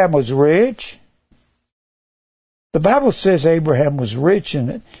Abraham was rich. The Bible says Abraham was rich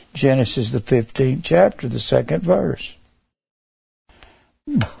in Genesis the 15th chapter, the 2nd verse.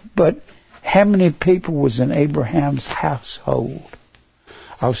 But how many people was in Abraham's household?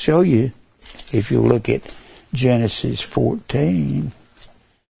 I'll show you if you look at Genesis 14.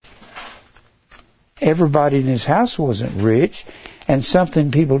 Everybody in his house wasn't rich, and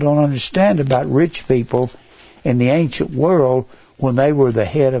something people don't understand about rich people in the ancient world, when they were the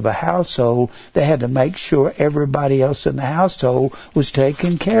head of a household, they had to make sure everybody else in the household was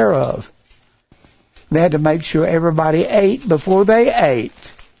taken care of. They had to make sure everybody ate before they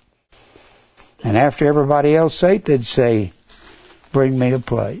ate. And after everybody else ate, they'd say, bring me a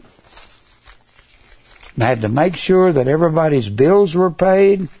plate. And I had to make sure that everybody's bills were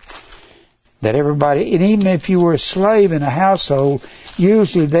paid, that everybody, and even if you were a slave in a household,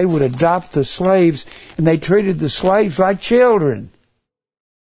 usually they would adopt the slaves, and they treated the slaves like children.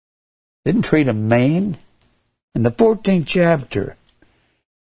 Didn't treat them mean. In the 14th chapter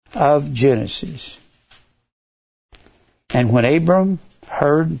of Genesis, and when Abram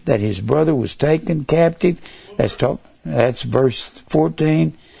heard that his brother was taken captive, that's verse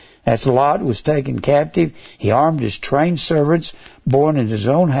 14. That's Lot was taken captive. He armed his trained servants, born in his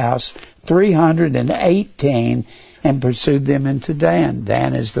own house, 318, and pursued them into Dan.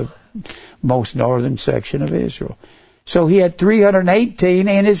 Dan is the most northern section of Israel. So he had 318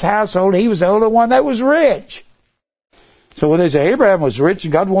 in his household. He was the only one that was rich. So when they say Abraham was rich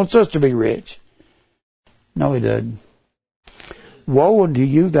and God wants us to be rich, no, he doesn't. Woe unto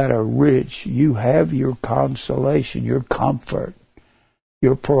you that are rich. You have your consolation, your comfort,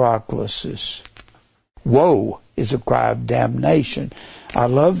 your paraklesis. Woe is a cry of damnation. I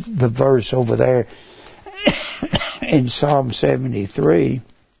love the verse over there in Psalm 73.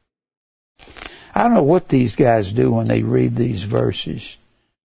 I don't know what these guys do when they read these verses.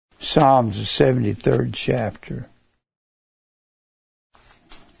 Psalms, the 73rd chapter.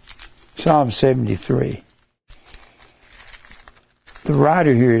 Psalm 73. The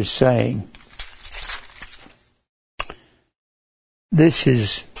writer here is saying, this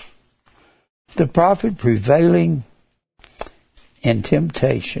is the prophet prevailing in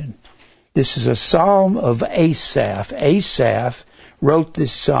temptation. This is a psalm of Asaph. Asaph wrote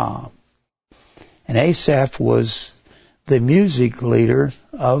this psalm. And Asaph was the music leader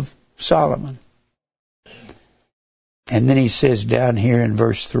of Solomon. And then he says down here in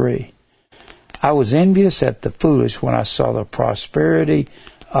verse 3, I was envious at the foolish when I saw the prosperity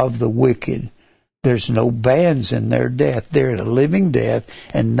of the wicked. There's no bands in their death. They're at a living death,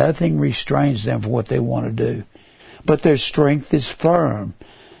 and nothing restrains them from what they want to do. But their strength is firm.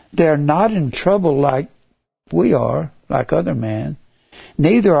 They're not in trouble like we are, like other men.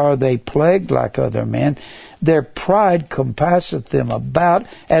 Neither are they plagued like other men. Their pride compasseth them about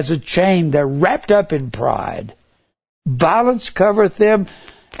as a chain. They're wrapped up in pride. Violence covereth them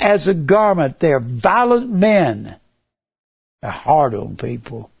as a garment. They're violent men. They're hard on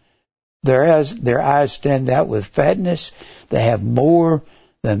people. Their eyes stand out with fatness. They have more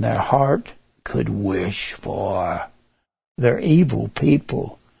than their heart could wish for. They're evil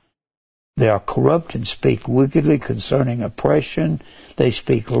people. They are corrupt and speak wickedly concerning oppression. They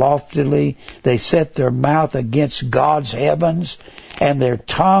speak loftily. They set their mouth against God's heavens, and their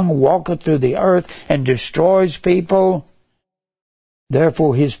tongue walketh through the earth and destroys people.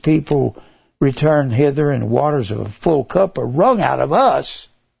 Therefore his people return hither, and waters of a full cup are wrung out of us.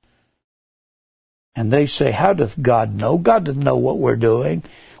 And they say, how doth God know? God doesn't know what we're doing.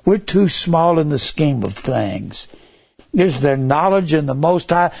 We're too small in the scheme of things. Is there knowledge in the Most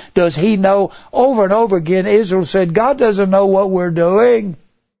High? Does He know? Over and over again, Israel said, God doesn't know what we're doing.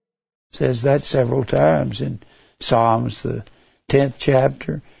 Says that several times in Psalms, the 10th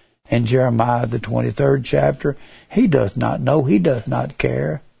chapter, In Jeremiah, the 23rd chapter, he does not know, he does not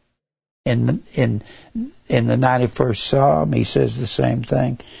care. In the 91st Psalm, he says the same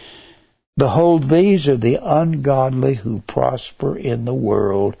thing. Behold, these are the ungodly who prosper in the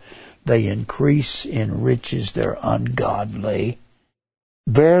world. They increase in riches, they're ungodly.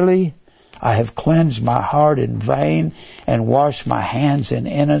 Verily, I have cleansed my heart in vain and washed my hands in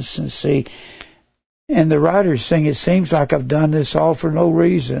innocency. And the writers sing, it seems like I've done this all for no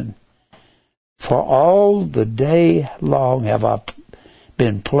reason. For all the day long have I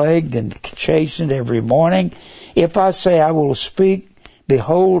been plagued and chastened every morning. If I say I will speak,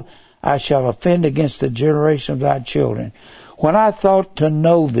 behold, I shall offend against the generation of thy children. When I thought to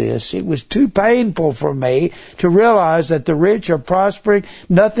know this, it was too painful for me to realize that the rich are prospering.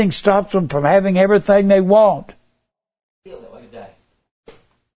 Nothing stops them from having everything they want.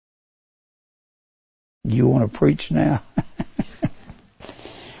 You want to preach now?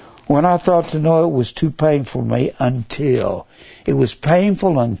 When I thought to know, it was too painful for me until. It was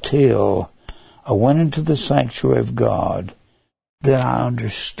painful until I went into the sanctuary of God. Then I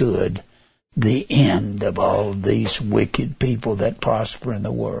understood the end of all these wicked people that prosper in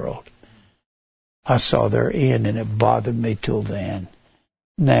the world. I saw their end, and it bothered me till then.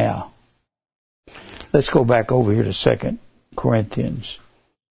 Now, let's go back over here to 2 Corinthians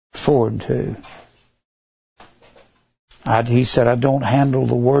 4:2. He said, I don't handle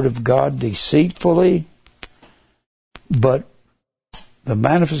the word of God deceitfully, but the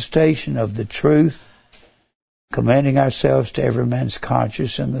manifestation of the truth, commending ourselves to every man's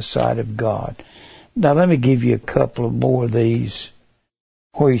conscience in the sight of God. Now let me give you a couple of more of these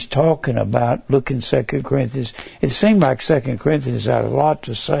where he's talking about, look in 2 Corinthians. It seemed like 2 Corinthians had a lot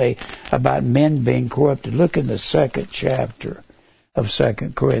to say about men being corrupted. Look in the 2nd chapter of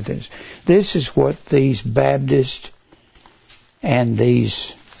 2 Corinthians. This is what these Baptists and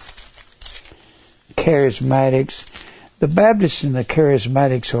these charismatics, the Baptists and the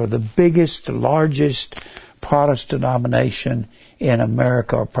charismatics are the biggest, largest Protestant denomination in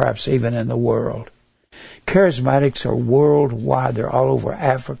America, or perhaps even in the world. Charismatics are worldwide. They're all over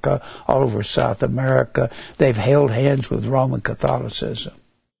Africa, all over South America. They've held hands with Roman Catholicism.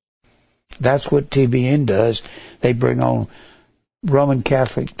 That's what TBN does. They bring on Roman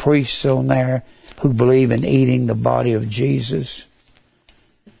Catholic priests on there who believe in eating the body of Jesus.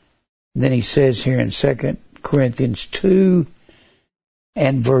 And then he says here in 2 Corinthians 2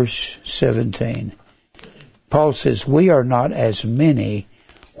 and verse 17, Paul says, we are not as many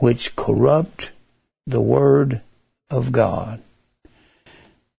which corrupt the word of God.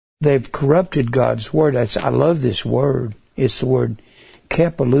 They've corrupted God's word. I love this word. It's the word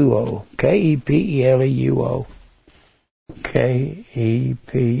kepeluo, K-E-P-E-L-E-U-O. K-E-P-E-L-E-U-O.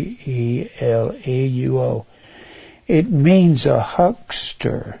 It means a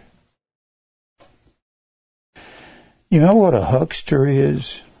huckster. You know what a huckster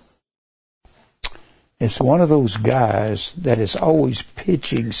is? It's one of those guys that is always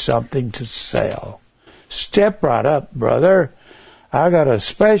pitching something to sell. Step right up, brother. I got a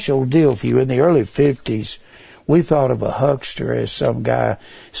special deal for you. In the early 50s, we thought of a huckster as some guy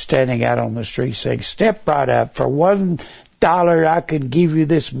standing out on the street saying, step right up. For $1, I can give you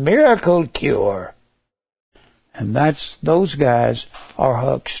this miracle cure. And those guys are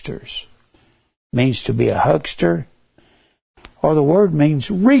hucksters. Means to be a huckster. Or the word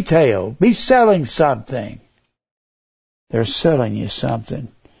means retail. Be selling something. They're selling you something.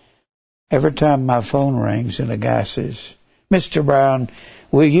 Every time my phone rings and a guy says, Mr. Brown,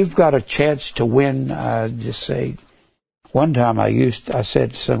 well, you've got a chance to win. I just say, one time I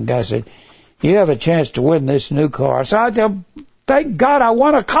said to some guy, I said, you have a chance to win this new car. I said, thank God I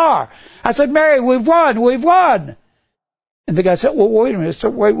won a car. I said, Mary, we've won. And the guy said, well, wait a minute. So,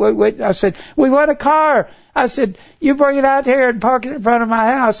 wait. I said, we won a car. I said, you bring it out here and park it in front of my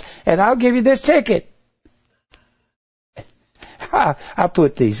house, and I'll give you this ticket. I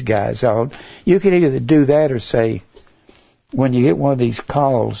put these guys on. You can either do that or say, when you get one of these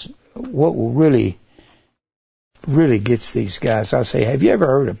calls, what will really gets these guys, I say, have you ever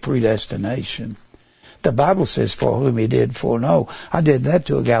heard of predestination? The Bible says, for whom he did foreknow. I did that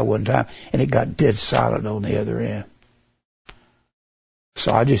to a guy one time, and it got dead silent on the other end.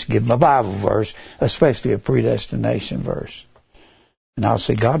 So I just give him a Bible verse, especially a predestination verse. And I'll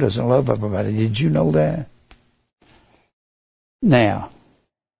say, God doesn't love everybody. Did you know that? Now,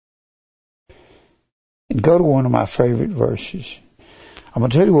 and go to one of my favorite verses. I'm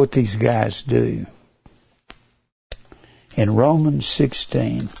going to tell you what these guys do. In Romans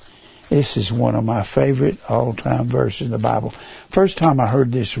 16, this is one of my favorite all-time verses in the Bible. First time I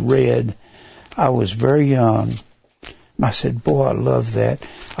heard this read, I was very young. I said, boy, I love that.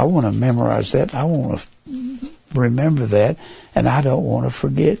 I want to memorize that. I want to remember that, and I don't want to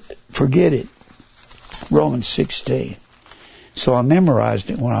forget it. Romans 16. So I memorized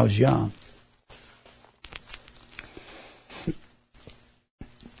it when I was young.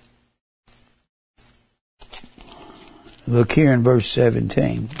 Look here in verse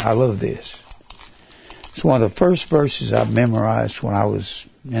 17. I love this. It's one of the first verses I memorized when I was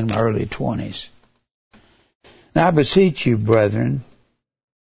in my early 20s. Now I beseech you, brethren.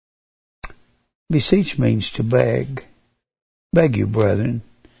 Beseech means to beg. Beg you, brethren.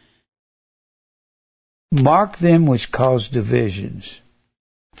 Mark them which cause divisions.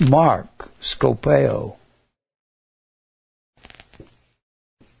 Mark, scopeo.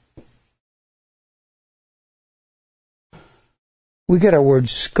 We get our word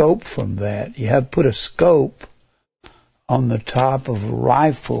scope from that. You have to put a scope on the top of a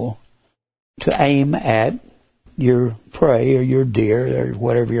rifle to aim at your prey or your deer or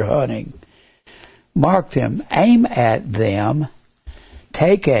whatever you're hunting. Mark them, aim at them,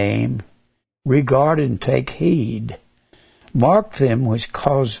 take aim, regard and take heed. Mark them which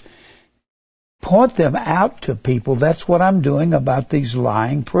cause, point them out to people. That's what I'm doing about these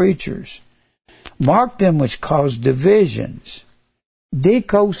lying preachers. Mark them which cause divisions.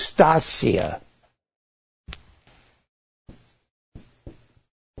 Dikostasia.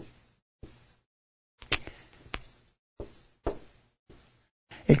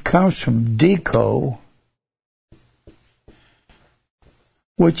 It comes from diko,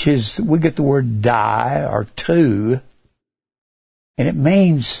 which is, we get the word die or two, and it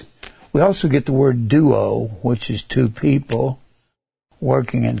means, we also get the word duo, which is two people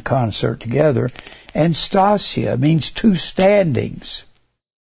working in concert together, and stasia means two standings.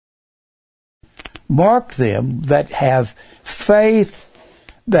 Mark them that have faith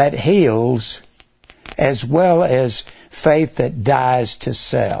that heals as well as faith that dies to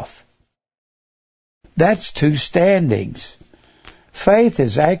self. That's two standings. Faith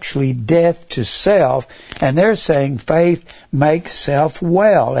is actually death to self, and they're saying faith makes self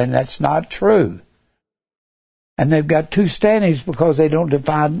well, and that's not true. And they've got two standings because they don't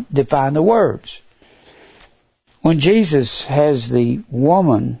define the words. When Jesus has the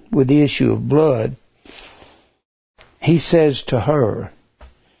woman with the issue of blood, he says to her,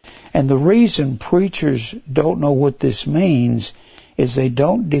 and the reason preachers don't know what this means is they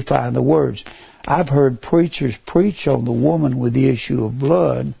don't define the words. I've heard preachers preach on the woman with the issue of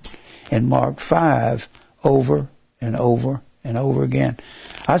blood in Mark 5 over and over and over again.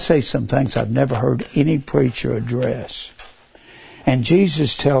 I say some things I've never heard any preacher address. And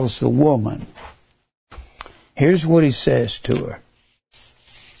Jesus tells the woman, here's what he says to her.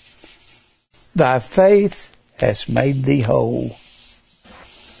 Thy faith has made thee whole.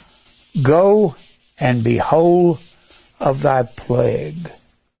 Go and be whole of thy plague.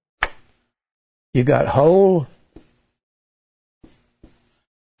 You got whole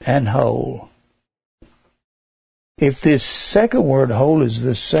and whole. If this second word whole is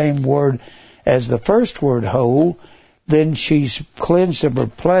the same word as the first word whole, then she's cleansed of her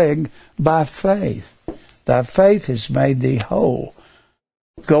plague by faith. Thy faith has made thee whole.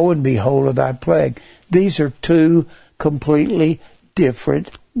 Go and be whole of thy plague. These are two completely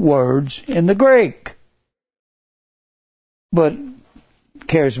different words in the Greek. But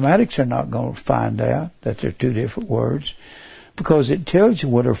charismatics are not going to find out that they're two different words, because it tells you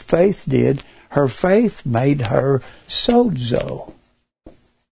what her faith did. Her faith made her sozo.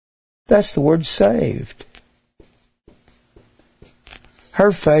 That's the word saved.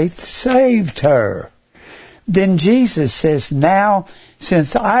 Her faith saved her. Then Jesus says, now,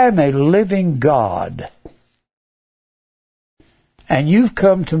 since I am a living God, and you've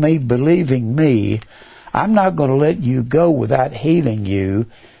come to me believing me, I'm not going to let you go without healing you.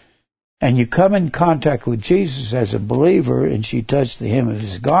 And you come in contact with Jesus as a believer, and she touched the hem of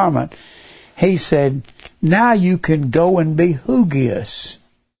his garment. He said, now you can go and be hugios.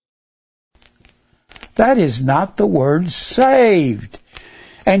 That is not the word saved.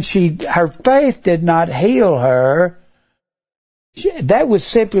 And her faith did not heal her. That was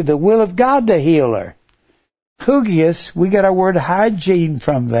simply the will of God to heal her. Hugios, we get our word hygiene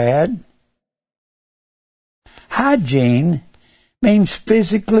from that. Hygiene means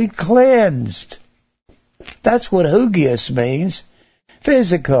physically cleansed. That's what hugios means.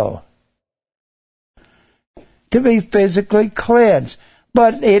 Physical. To be physically cleansed.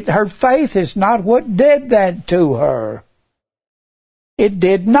 But her faith is not what did that to her. It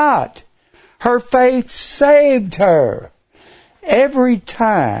did not. Her faith saved her. Every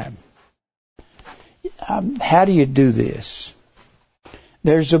time. How do you do this?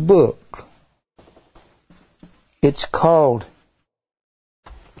 There's a book. It's called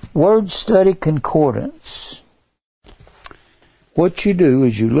Word Study Concordance. What you do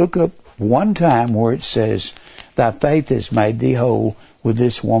is you look up one time where it says, "Thy faith has made thee whole," with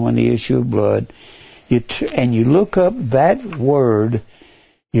this woman, the issue of blood. And you look up that word.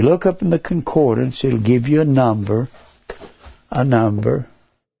 You look up in the concordance. It'll give you a number.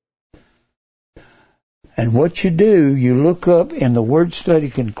 And what you do, you look up in the Word Study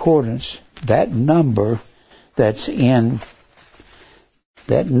Concordance that number that's in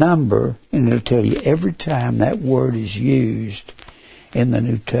that number, and it'll tell you every time that word is used in the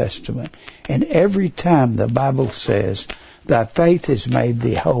New Testament. And every time the Bible says, "Thy faith has made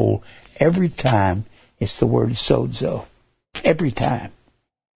thee whole," every time it's the word sozo. Every time.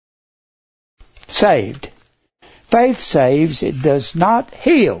 Saved. Faith saves, it does not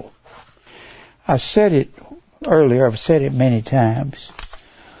heal. I said it earlier, I've said it many times.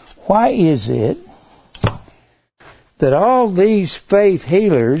 Why is it that all these faith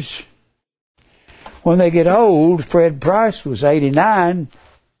healers, when they get old, Fred Price was 89,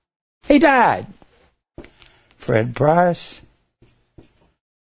 he died. Fred Price.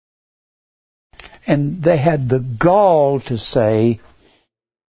 And they had the gall to say,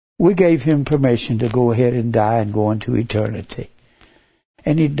 we gave him permission to go ahead and die and go into eternity.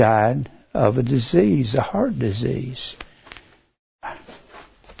 And he died of a disease, a heart disease.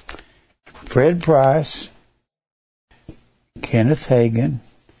 Fred Price, Kenneth Hagin,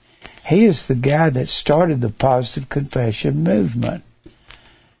 he is the guy that started the positive confession movement.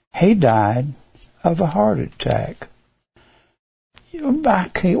 He died of a heart attack.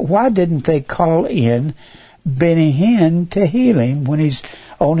 Why didn't they call in Benny Hinn to heal him when he's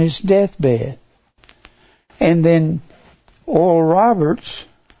on his deathbed? And then Oral Roberts,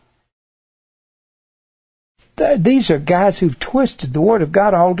 these are guys who've twisted the Word of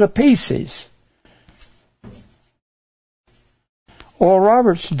God all to pieces. Oral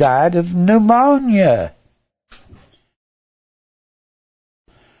Roberts died of pneumonia.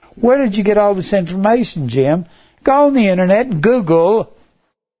 Where did you get all this information, Jim? Go on the internet and Google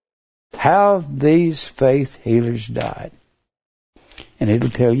how these faith healers died. And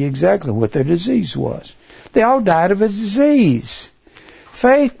it'll tell you exactly what their disease was. They all died of a disease.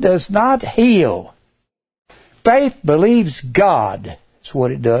 Faith does not heal. Faith believes God. That's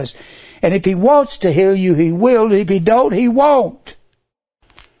what it does. And if He wants to heal you, He will. If He don't, He won't.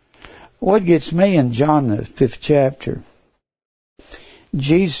 What gets me in John the 5th chapter,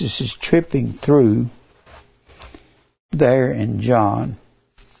 Jesus is tripping through there in John.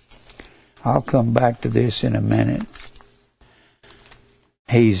 I'll come back to this in a minute.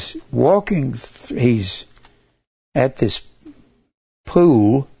 He's walking, he's at this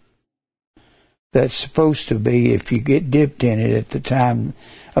pool that's supposed to be, if you get dipped in it at the time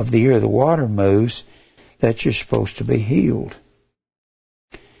of the year the water moves, that you're supposed to be healed.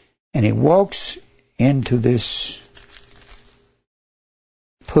 And he walks into this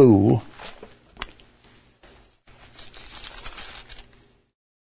pool,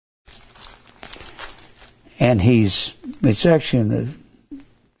 and it's actually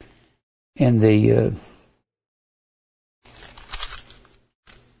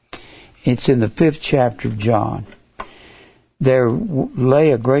it's in the 5th chapter of John. There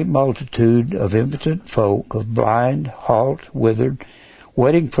lay a great multitude of impotent folk, of blind, halt, withered,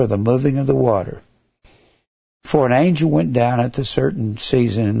 waiting for the moving of the water. For an angel went down at the certain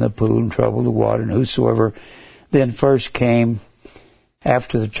season in the pool and troubled the water, and whosoever then first came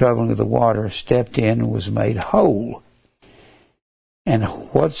after the troubling of the water stepped in and was made whole. And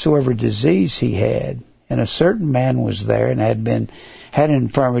whatsoever disease he had, and a certain man was there and had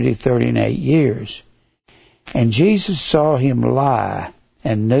infirmity 38 years. And Jesus saw him lie,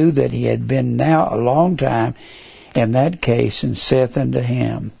 and knew that he had been now a long time in that case, and saith unto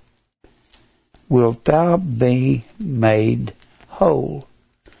him, Wilt thou be made whole?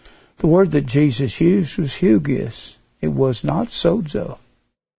 The word that Jesus used was hugios. It was not sozo.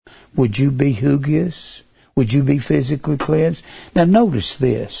 Would you be hugios? Would you be physically cleansed? Now notice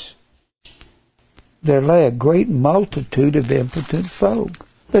this. There lay a great multitude of impotent folk.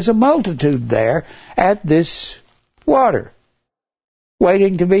 There's a multitude there at this water,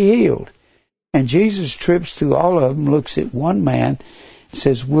 waiting to be healed. And Jesus trips through all of them, looks at one man, and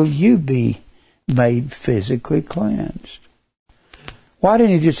says, Will you be made physically cleansed? Why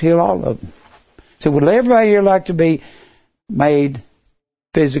didn't He just heal all of them? So would everybody here like to be made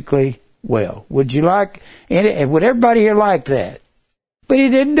physically well? Would everybody here like that? But He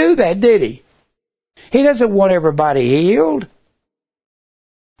didn't do that, did He? He doesn't want everybody healed.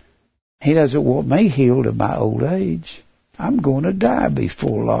 He doesn't want me healed in my old age. I'm going to die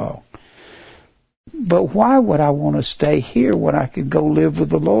before long. But why would I want to stay here when I could go live with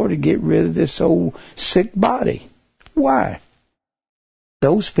the Lord and get rid of this old sick body? Why?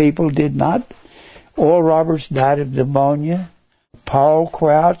 Those people did not. Oral Roberts died of pneumonia. Paul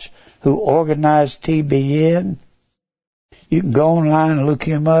Crouch, who organized TBN, you can go online and look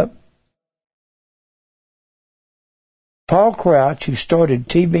him up. Paul Crouch, who started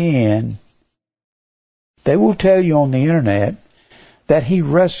TBN, they will tell you on the internet that he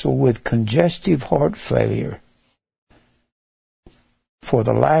wrestled with congestive heart failure for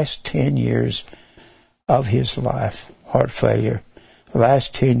the last 10 years of his life. Heart failure, the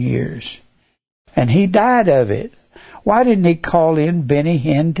last 10 years. And he died of it. Why didn't he call in Benny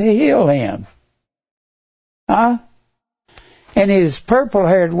Hinn to heal him? Huh? And his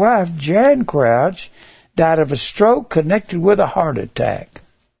purple-haired wife, Jan Crouch, died of a stroke connected with a heart attack.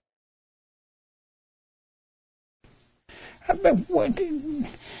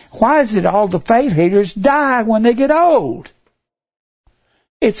 Why is it all the faith healers die when they get old?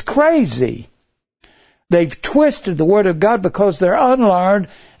 It's crazy. They've twisted the Word of God because they're unlearned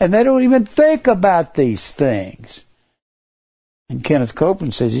and they don't even think about these things. And Kenneth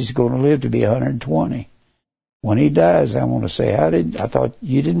Copeland says he's going to live to be 120. When he dies, I want to say, I thought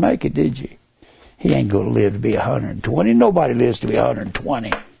you didn't make it, did you? He ain't going to live to be 120. Nobody lives to be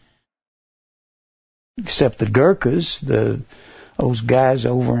 120. Except the Gurkhas, those guys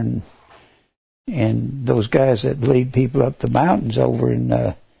over and those guys that lead people up the mountains over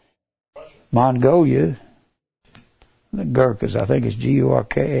in Mongolia. The Gurkhas, I think it's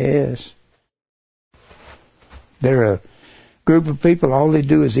Gurkas. They're a group of people, all they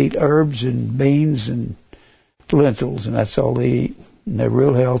do is eat herbs and beans and lentils, and that's all they eat. And they're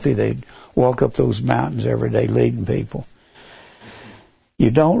real healthy. They walk up those mountains every day leading people.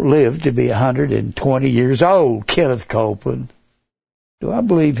 You don't live to be 120 years old, Kenneth Copeland. Do I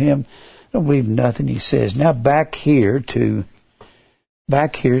believe him? I don't believe nothing he says. Now back here to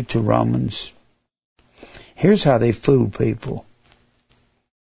Romans. Here's how they fool people.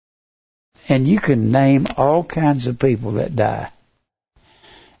 And you can name all kinds of people that die.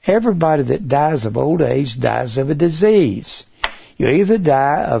 Everybody that dies of old age dies of a disease. You either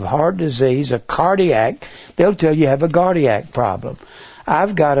die of heart disease, a cardiac. They'll tell you have a cardiac problem.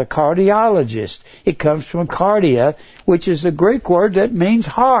 I've got a cardiologist. It comes from cardia, which is a Greek word that means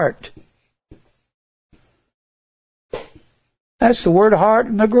heart. That's the word heart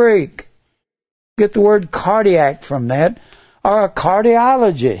in the Greek. Get the word cardiac from that. Or a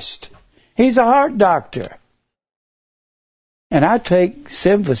cardiologist. He's a heart doctor. And I take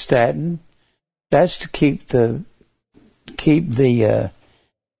simvastatin. That's to keep the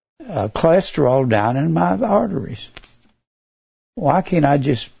cholesterol down in my arteries. Why can't I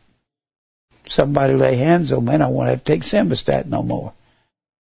just, somebody lay hands on me and I won't have to take simvastatin no more?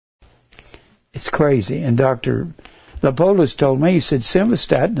 It's crazy. And Dr. Lapolis told me, he said,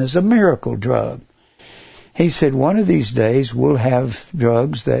 simvastatin is a miracle drug. He said, one of these days we'll have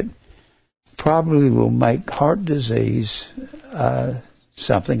drugs that probably will make heart disease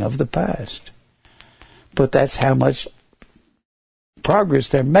something of the past. But that's how much progress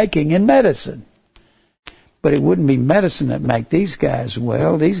they're making in medicine. But it wouldn't be medicine that make these guys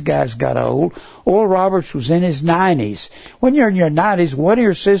well. These guys got old. Oral Roberts was in his 90s. When you're in your 90s, one of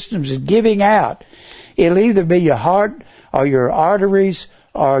your systems is giving out. It'll either be your heart or your arteries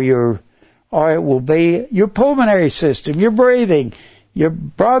or it will be your pulmonary system, your breathing, your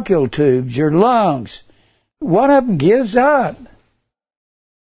bronchial tubes, your lungs. One of them gives up.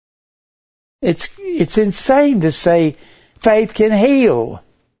 It's insane to say faith can heal.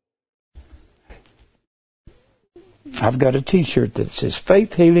 I've got a T-shirt that says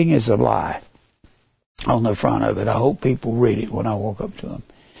faith healing is a lie on the front of it. I hope people read it when I walk up to them.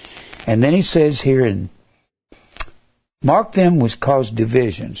 And then he says here, in mark them which cause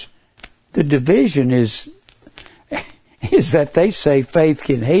divisions. The division is that they say faith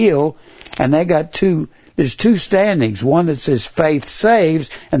can heal, and they got there's two standings. One that says faith saves,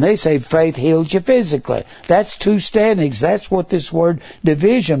 and they say faith heals you physically. That's two standings. That's what this word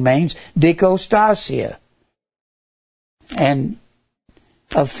division means, dikostasia. And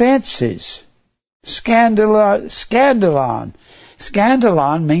offenses, scandalon.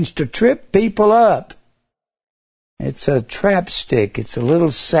 Scandalon means to trip people up. It's a trap stick. It's a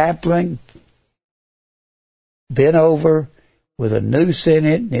little sapling bent over with a noose in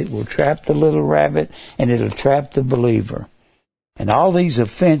it, and it will trap the little rabbit, and it'll trap the believer. And all these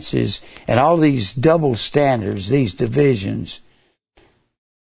offenses and all these double standards, these divisions.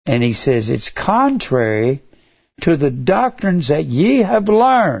 And he says it's contrary to the doctrines that ye have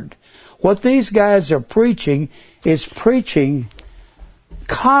learned. What these guys are preaching is preaching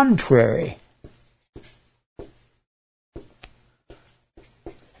contrary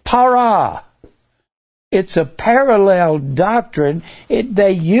para. It's a parallel doctrine.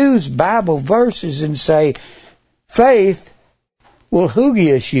 They use Bible verses and say, faith will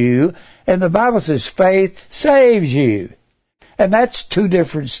hugius you, and the Bible says faith saves you. And that's two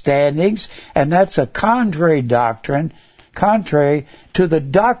different standings, and that's a contrary doctrine, contrary to the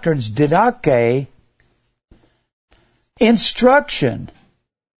doctrine's didache, instruction.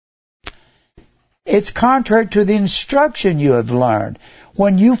 It's contrary to the instruction you have learned.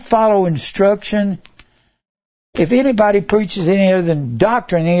 When you follow instruction, if anybody preaches any other than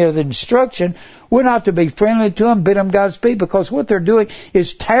doctrine, any other than instruction, we're not to be friendly to them, bid them Godspeed, because what they're doing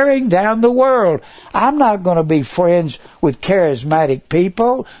is tearing down the world. I'm not going to be friends with charismatic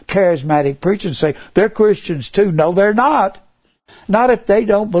people, charismatic preachers, and say, they're Christians too. No, they're not. Not if they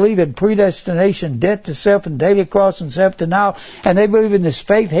don't believe in predestination, death to self, and daily cross and self-denial, and they believe in this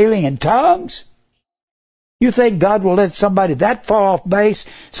faith, healing, and tongues. You think God will let somebody that far off base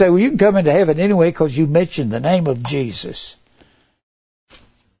say, well, you can come into heaven anyway because you mentioned the name of Jesus?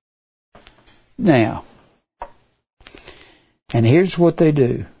 Now, and here's what they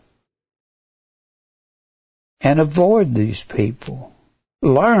do. And avoid these people.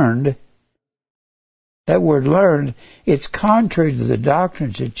 Learned, that word learned, it's contrary to the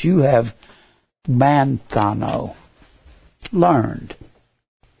doctrines that you have manthano, learned.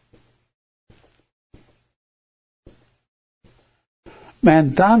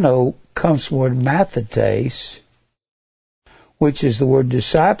 Manthano comes from the word mathetes, which is the word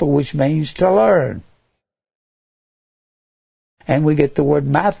disciple, which means to learn. And we get the word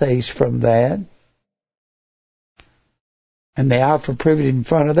mathes from that. And the alpha privet in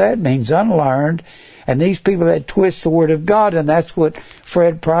front of that means unlearned. And these people that twist the Word of God, and that's what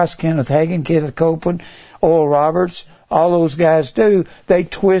Fred Price, Kenneth Hagin, Kenneth Copeland, Oral Roberts, all those guys do. They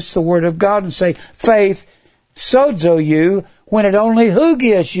twist the Word of God and say, faith sozo you, when it only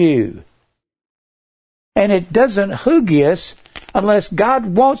hugius you. And it doesn't hugius unless God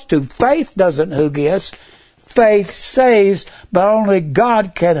wants to. Faith doesn't hugius. Faith saves, but only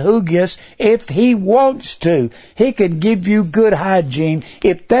God can hugius if He wants to. He can give you good hygiene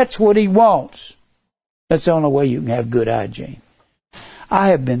if that's what He wants. That's the only way you can have good hygiene. I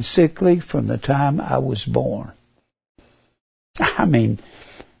have been sickly from the time I was born. I mean,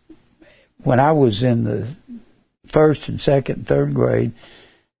 when I was in the first and second and third grade,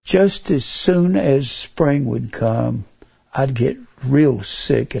 just as soon as spring would come, I'd get real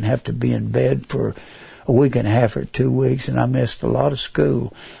sick and have to be in bed for a week and a half or 2 weeks, and I missed a lot of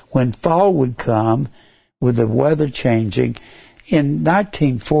school. When fall would come, with the weather changing, in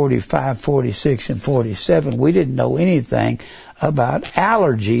 1945, 46, and 47, we didn't know anything about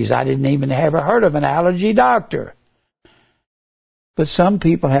allergies. I didn't even ever heard of an allergy doctor. But some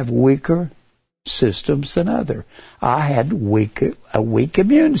people have weaker systems than others. I had weak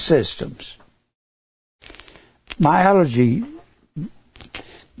immune systems. The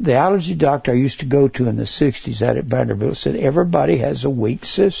allergy doctor I used to go to in the 60s out at Vanderbilt said everybody has a weak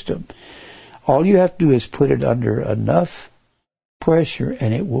system. All you have to do is put it under enough pressure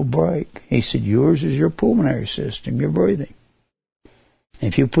and it will break. He said yours is your pulmonary system, your breathing.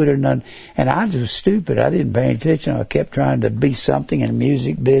 If you put it on, and I was stupid. I didn't pay attention. I kept trying to be something in the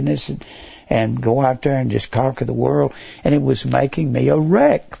music business and go out there and just conquer the world. And it was making me a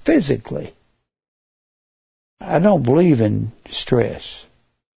wreck physically. I don't believe in stress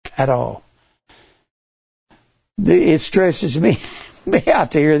at all. It stresses me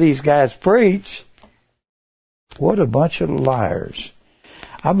out to hear these guys preach. What a bunch of liars.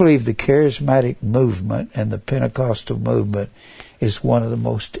 I believe the charismatic movement and the Pentecostal movement is one of the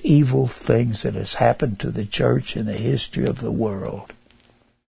most evil things that has happened to the church in the history of the world.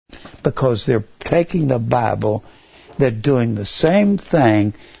 Because they're taking the Bible, they're doing the same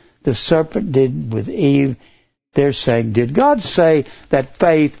thing the serpent did with Eve. They're saying, did God say that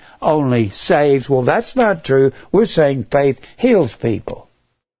faith only saves? Well, that's not true. We're saying faith heals people.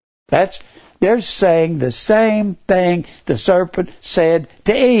 They're saying the same thing the serpent said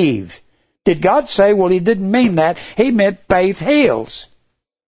to Eve. Did God say, well, He didn't mean that. He meant faith heals.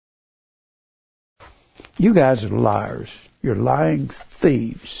 You guys are liars. You're lying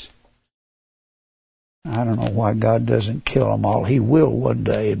thieves. I don't know why God doesn't kill them all. He will one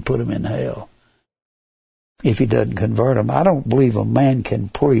day and put them in hell if He doesn't convert them. I don't believe a man can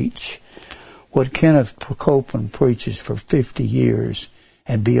preach what Kenneth Copeland preaches for 50 years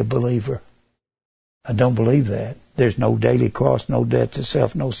and be a believer. I don't believe that. There's no daily cross, no death to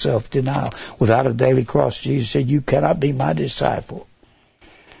self, no self-denial. Without a daily cross, Jesus said, you cannot be my disciple.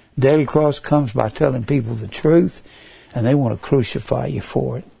 Daily cross comes by telling people the truth, and they want to crucify you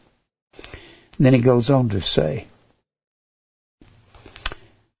for it. And then he goes on to say,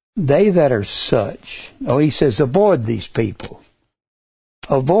 They that are such. Oh, he says, avoid these people.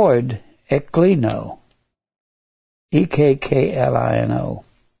 Avoid ekklino. ekklino.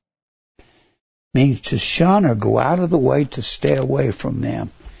 Means to shun or go out of the way to stay away from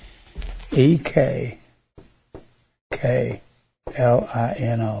them. ekklino.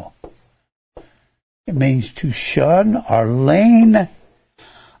 It means to shun or lean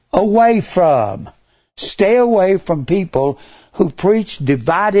away from. Stay away from people who preach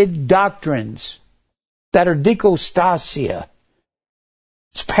divided doctrines that are dikostasia.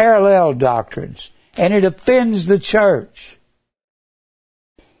 It's parallel doctrines, and it offends the church.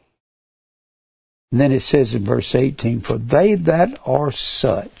 And then it says in verse 18, for they that are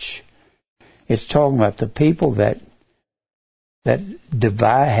such. It's talking about the people that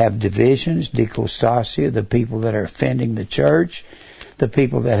divide, have divisions, dikostasia, the people that are offending the church, the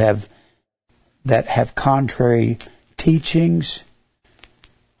people that have contrary teachings.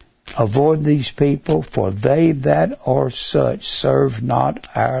 Avoid these people, for they that are such serve not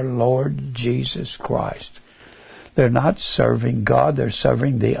our Lord Jesus Christ. They're not serving God, they're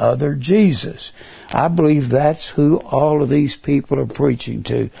serving the other Jesus. I believe that's who all of these people are preaching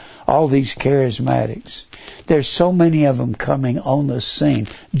to, all these charismatics. There's so many of them coming on the scene.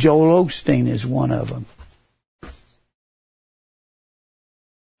 Joel Osteen is one of them.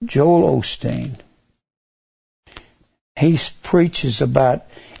 Joel Osteen. He preaches about,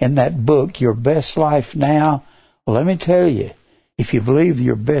 in that book, Your Best Life Now. Well, let me tell you, if you believe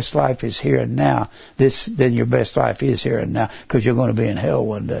your best life is here and now, then your best life is here and now, because you're going to be in hell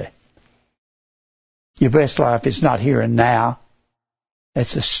one day. Your best life is not here and now.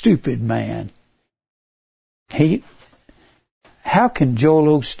 That's a stupid man. How can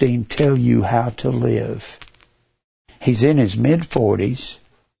Joel Osteen tell you how to live? He's in his mid-40s.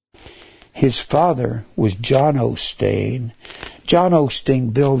 His father was John Osteen. John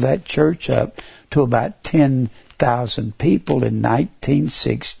Osteen built that church up to about 10,000 people in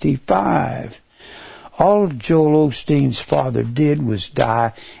 1965. All Joel Osteen's father did was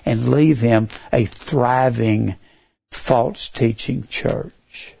die and leave him a thriving, false teaching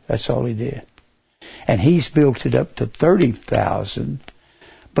church. That's all he did. And he's built it up to 30,000,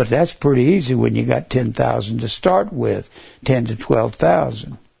 but that's pretty easy when you got 10,000 to start with, 10 to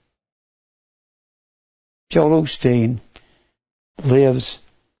 12,000. Joel Osteen lives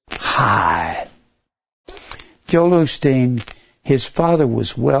high. Joel Osteen, his father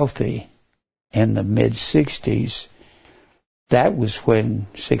was wealthy in the mid-60s. That was when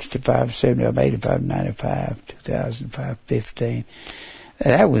 65, 75, 85, 95, 2005, 15.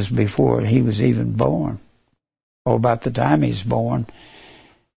 That was before he was even born, or about the time he's born.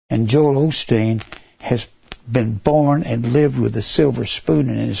 And Joel Osteen has been born and lived with a silver spoon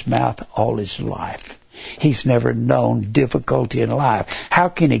in his mouth all his life. He's never known difficulty in life. How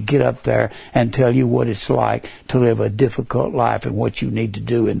can he get up there and tell you what it's like to live a difficult life and what you need to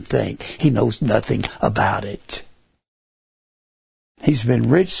do and think? He knows nothing about it. He's been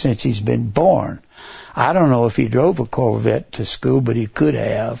rich since he's been born. I don't know if he drove a Corvette to school, but he could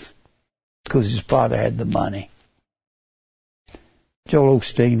have, because his father had the money. Joel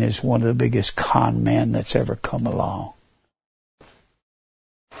Osteen is one of the biggest con men that's ever come along.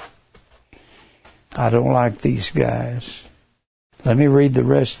 I don't like these guys. Let me read the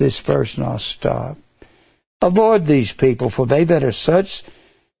rest of this verse and I'll stop. Avoid these people, for they that are such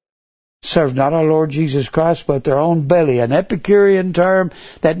serve not our Lord Jesus Christ, but their own belly. An Epicurean term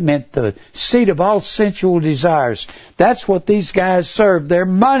that meant the seat of all sensual desires. That's what these guys serve, their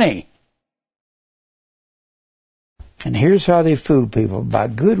money. And here's how they fool people, by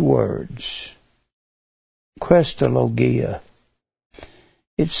good words. Christologia.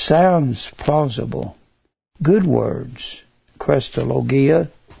 It sounds plausible. Good words, Christologia,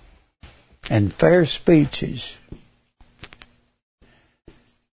 and fair speeches.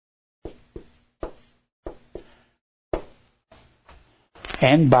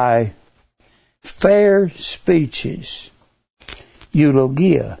 And by fair speeches,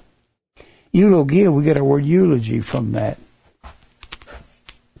 eulogia. Eulogia, we get our word eulogy from that.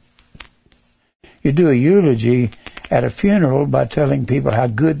 You do a eulogy at a funeral by telling people how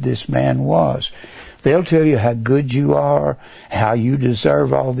good this man was. They'll tell you how good you are, how you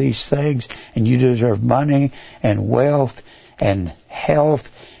deserve all these things, and you deserve money and wealth and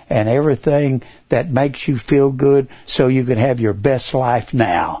health and everything that makes you feel good so you can have your best life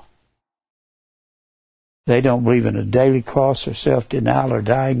now. They don't believe in a daily cross or self-denial or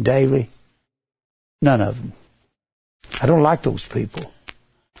dying daily. None of them. I don't like those people.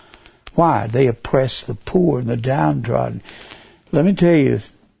 Why? They oppress the poor and the downtrodden. Let me tell you,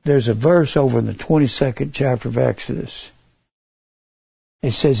 there's a verse over in the 22nd chapter of Exodus.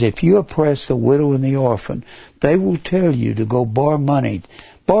 It says, if you oppress the widow and the orphan, they will tell you to go borrow money.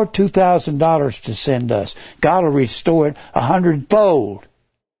 Borrow $2,000 to send us. God will restore it 100-fold.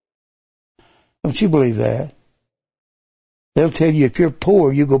 Don't you believe that? They'll tell you if you're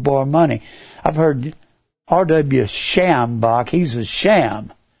poor, you go borrow money. I've heard R.W. Schambach, he's a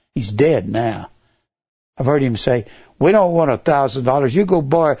sham. He's dead now. I've heard him say, we don't want $1,000. You go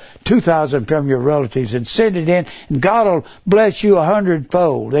borrow $2,000 from your relatives and send it in, and God will bless you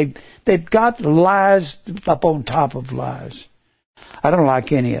 100-fold. They've got lies up on top of lies. I don't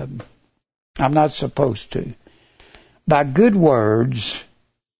like any of them. I'm not supposed to. By good words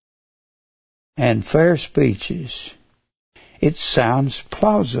and fair speeches, it sounds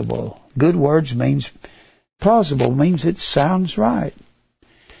plausible. Good words means plausible, means it sounds right.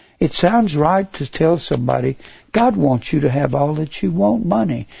 It sounds right to tell somebody, God wants you to have all that you want,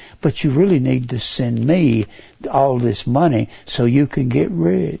 money, but you really need to send me all this money so you can get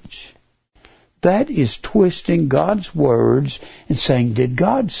rich. That is twisting God's words and saying, did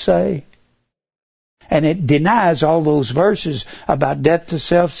God say? And it denies all those verses about death to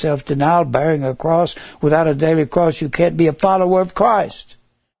self, self-denial, bearing a cross. Without a daily cross, you can't be a follower of Christ.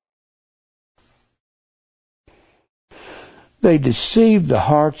 They deceive the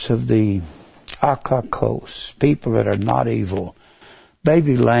hearts of the akakos, people that are not evil.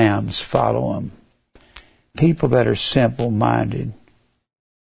 Baby lambs follow them. People that are simple-minded.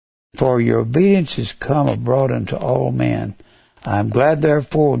 For your obedience is come abroad unto all men. I am glad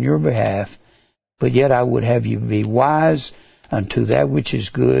therefore on your behalf, but yet I would have you be wise unto that which is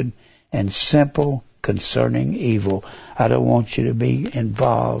good and simple concerning evil. I don't want you to be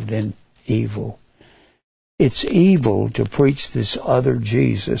involved in evil. It's evil to preach this other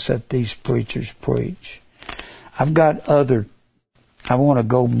Jesus that these preachers preach. I want to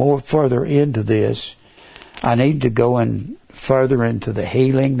go further into this. I need to go in further into the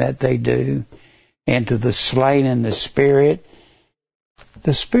healing that they do, into the slain in the Spirit.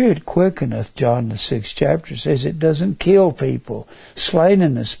 The Spirit quickeneth, John the 6th chapter says it doesn't kill people. Slain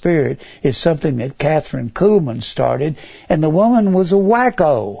in the Spirit is something that Catherine Kuhlman started, and the woman was a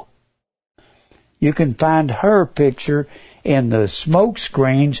wacko. You can find her picture in the smoke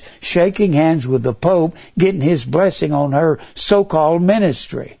screens, shaking hands with the Pope, getting his blessing on her so-called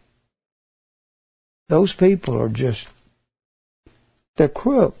ministry. Those people are they're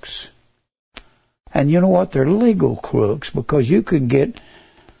crooks. And you know what? They're legal crooks, because you can get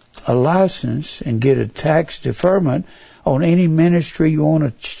a license and get a tax deferment on any ministry you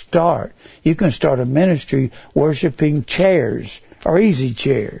want to start. You can start a ministry worshiping chairs or easy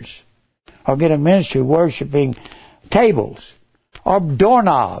chairs. Or get a ministry worshiping tables or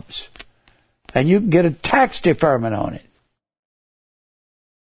doorknobs, and you can get a tax deferment on it.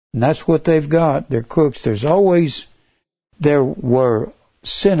 And that's what they've got. They're crooks. There were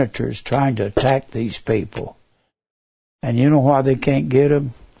senators trying to attack these people. And you know why they can't get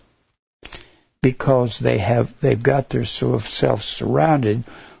them? Because they've got themselves surrounded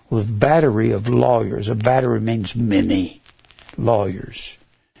with battery of lawyers. A battery means many lawyers.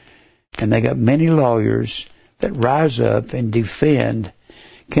 And they got many lawyers that rise up and defend.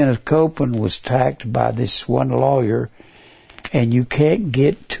 Kenneth Copeland was attacked by this one lawyer, and you can't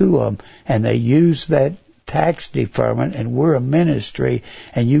get to them. And they use that tax deferment, and we're a ministry,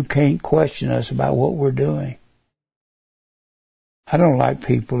 and you can't question us about what we're doing. I don't like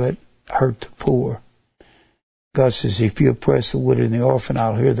people that hurt the poor. God says, if you oppress the widow and the orphan,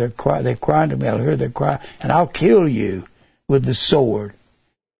 I'll hear their cry. They're crying to me, I'll hear their cry, and I'll kill you with the sword.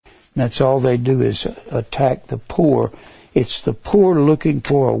 That's all they do is attack the poor. It's the poor looking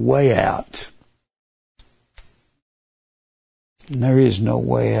for a way out. And there is no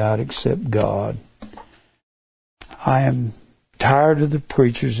way out except God. I am tired of the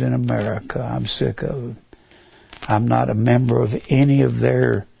preachers in America. I'm sick of them. I'm not a member of any of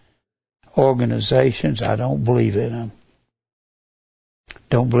their organizations. I don't believe in them.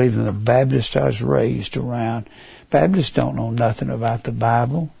 Don't believe in the Baptist I was raised around. Baptists don't know nothing about the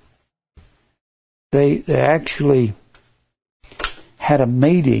Bible. They actually had a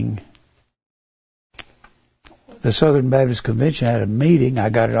meeting. The Southern Baptist Convention had a meeting, I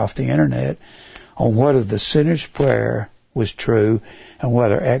got it off the internet, on whether the sinner's prayer was true and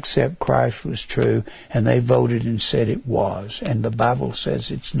whether accept Christ was true, and they voted and said it was, and the Bible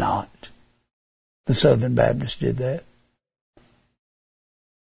says it's not. The Southern Baptists did that.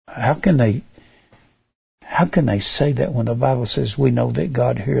 How can they say that when the Bible says we know that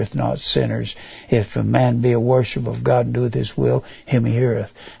God heareth not sinners? If a man be a worshiper of God and doeth his will, him he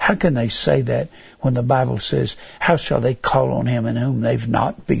heareth. How can they say that when the Bible says, how shall they call on him in whom they've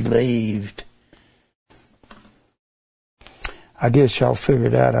not believed? I guess y'all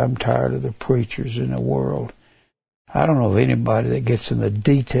figured out I'm tired of the preachers in the world. I don't know of anybody that gets in the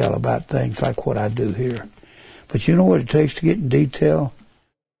detail about things like what I do here. But you know what it takes to get in detail?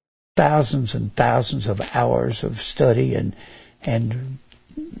 Thousands and thousands of hours of study and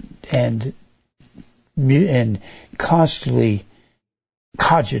constantly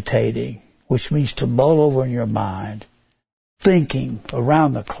cogitating, which means to mull over in your mind, thinking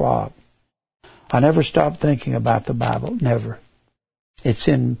around the clock. I never stop thinking about the Bible, never.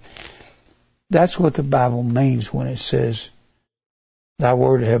 That's what the Bible means when it says, thy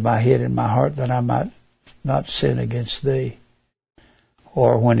word have I hid in my heart that I might not sin against thee.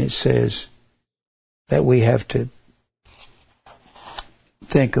 Or when it says that we have to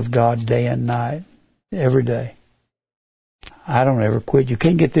think of God day and night, every day. I don't ever quit. You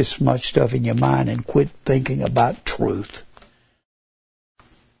can't get this much stuff in your mind and quit thinking about truth.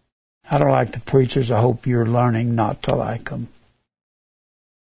 I don't like the preachers. I hope you're learning not to like them.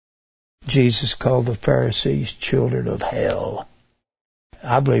 Jesus called the Pharisees children of hell.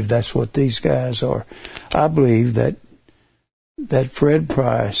 I believe that's what these guys are. I believe that Fred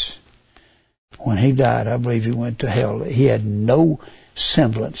Price, when he died, I believe he went to hell. He had no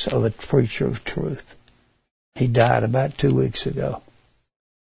semblance of a preacher of truth. He died about 2 weeks ago.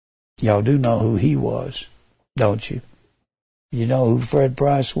 Y'all do know who he was, don't you? You know who Fred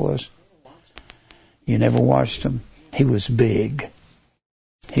Price was? You never watched him? He was big.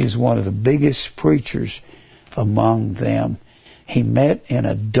 He was one of the biggest preachers among them. He met in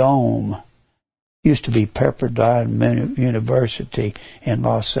a dome. Used to be Pepperdine University in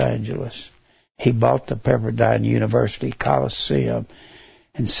Los Angeles. He bought the Pepperdine University Coliseum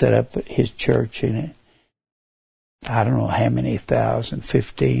and set up his church in it. I don't know how many thousand,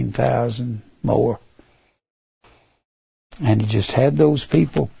 15,000 more. And he just had those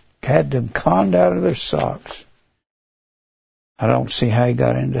people, had them conned out of their socks. I don't see how he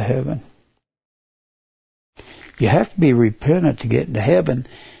got into heaven. You have to be repentant to get into heaven.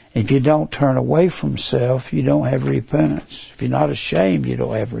 If you don't turn away from self, you don't have repentance. If you're not ashamed, you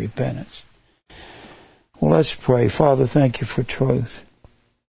don't have repentance. Well, let's pray. Father, thank you for truth.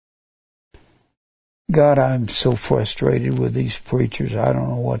 God, I'm so frustrated with these preachers. I don't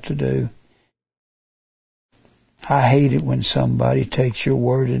know what to do. I hate it when somebody takes your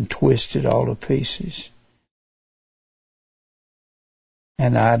word and twists it all to pieces.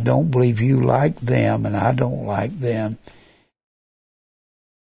 And I don't believe you like them, and I don't like them.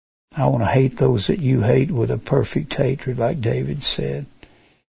 I want to hate those that you hate with a perfect hatred, like David said.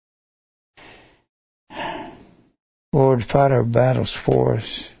 Lord, fight our battles for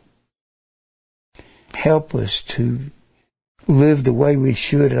us. Help us to live the way we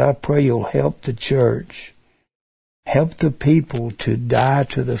should, and I pray you'll help the church. Help the people to die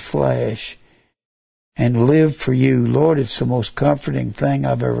to the flesh and live for you. Lord, it's the most comforting thing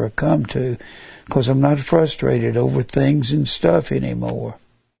I've ever come to, because I'm not frustrated over things and stuff anymore.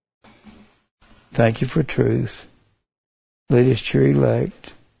 Thank you for truth. Lead us to your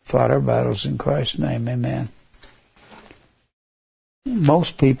elect. Fight our battles in Christ's name. Amen.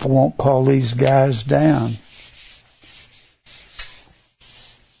 Most people won't call these guys down.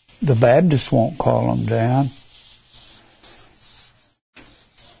 The Baptists won't call them down.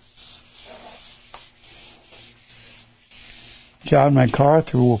 John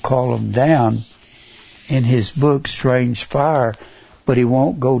MacArthur will call them down in his book, Strange Fire, but he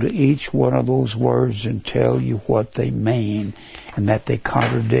won't go to each one of those words and tell you what they mean and that they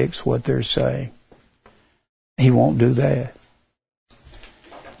contradicts what they're saying. He won't do that.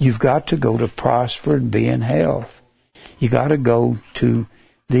 You've got to go to prosper and be in health. You got to go to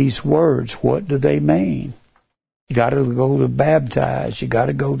these words. What do they mean? You got to go to baptize. You got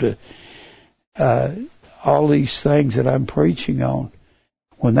to go to all these things that I'm preaching on.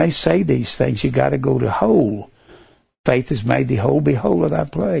 When they say these things, you got to go to whole. Faith has made thee whole, behold of thy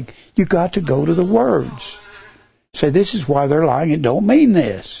plague. You got to go to the words. Say, this is why they're lying. It don't mean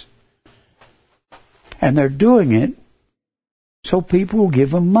this. And they're doing it so people will give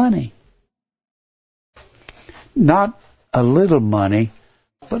them money. Not a little money,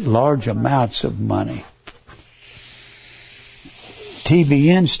 but large amounts of money.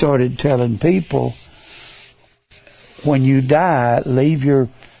 TBN started telling people, when you die, leave your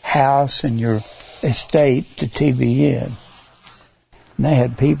house and your estate to TBN. And they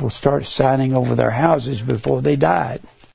had people start signing over their houses before they died.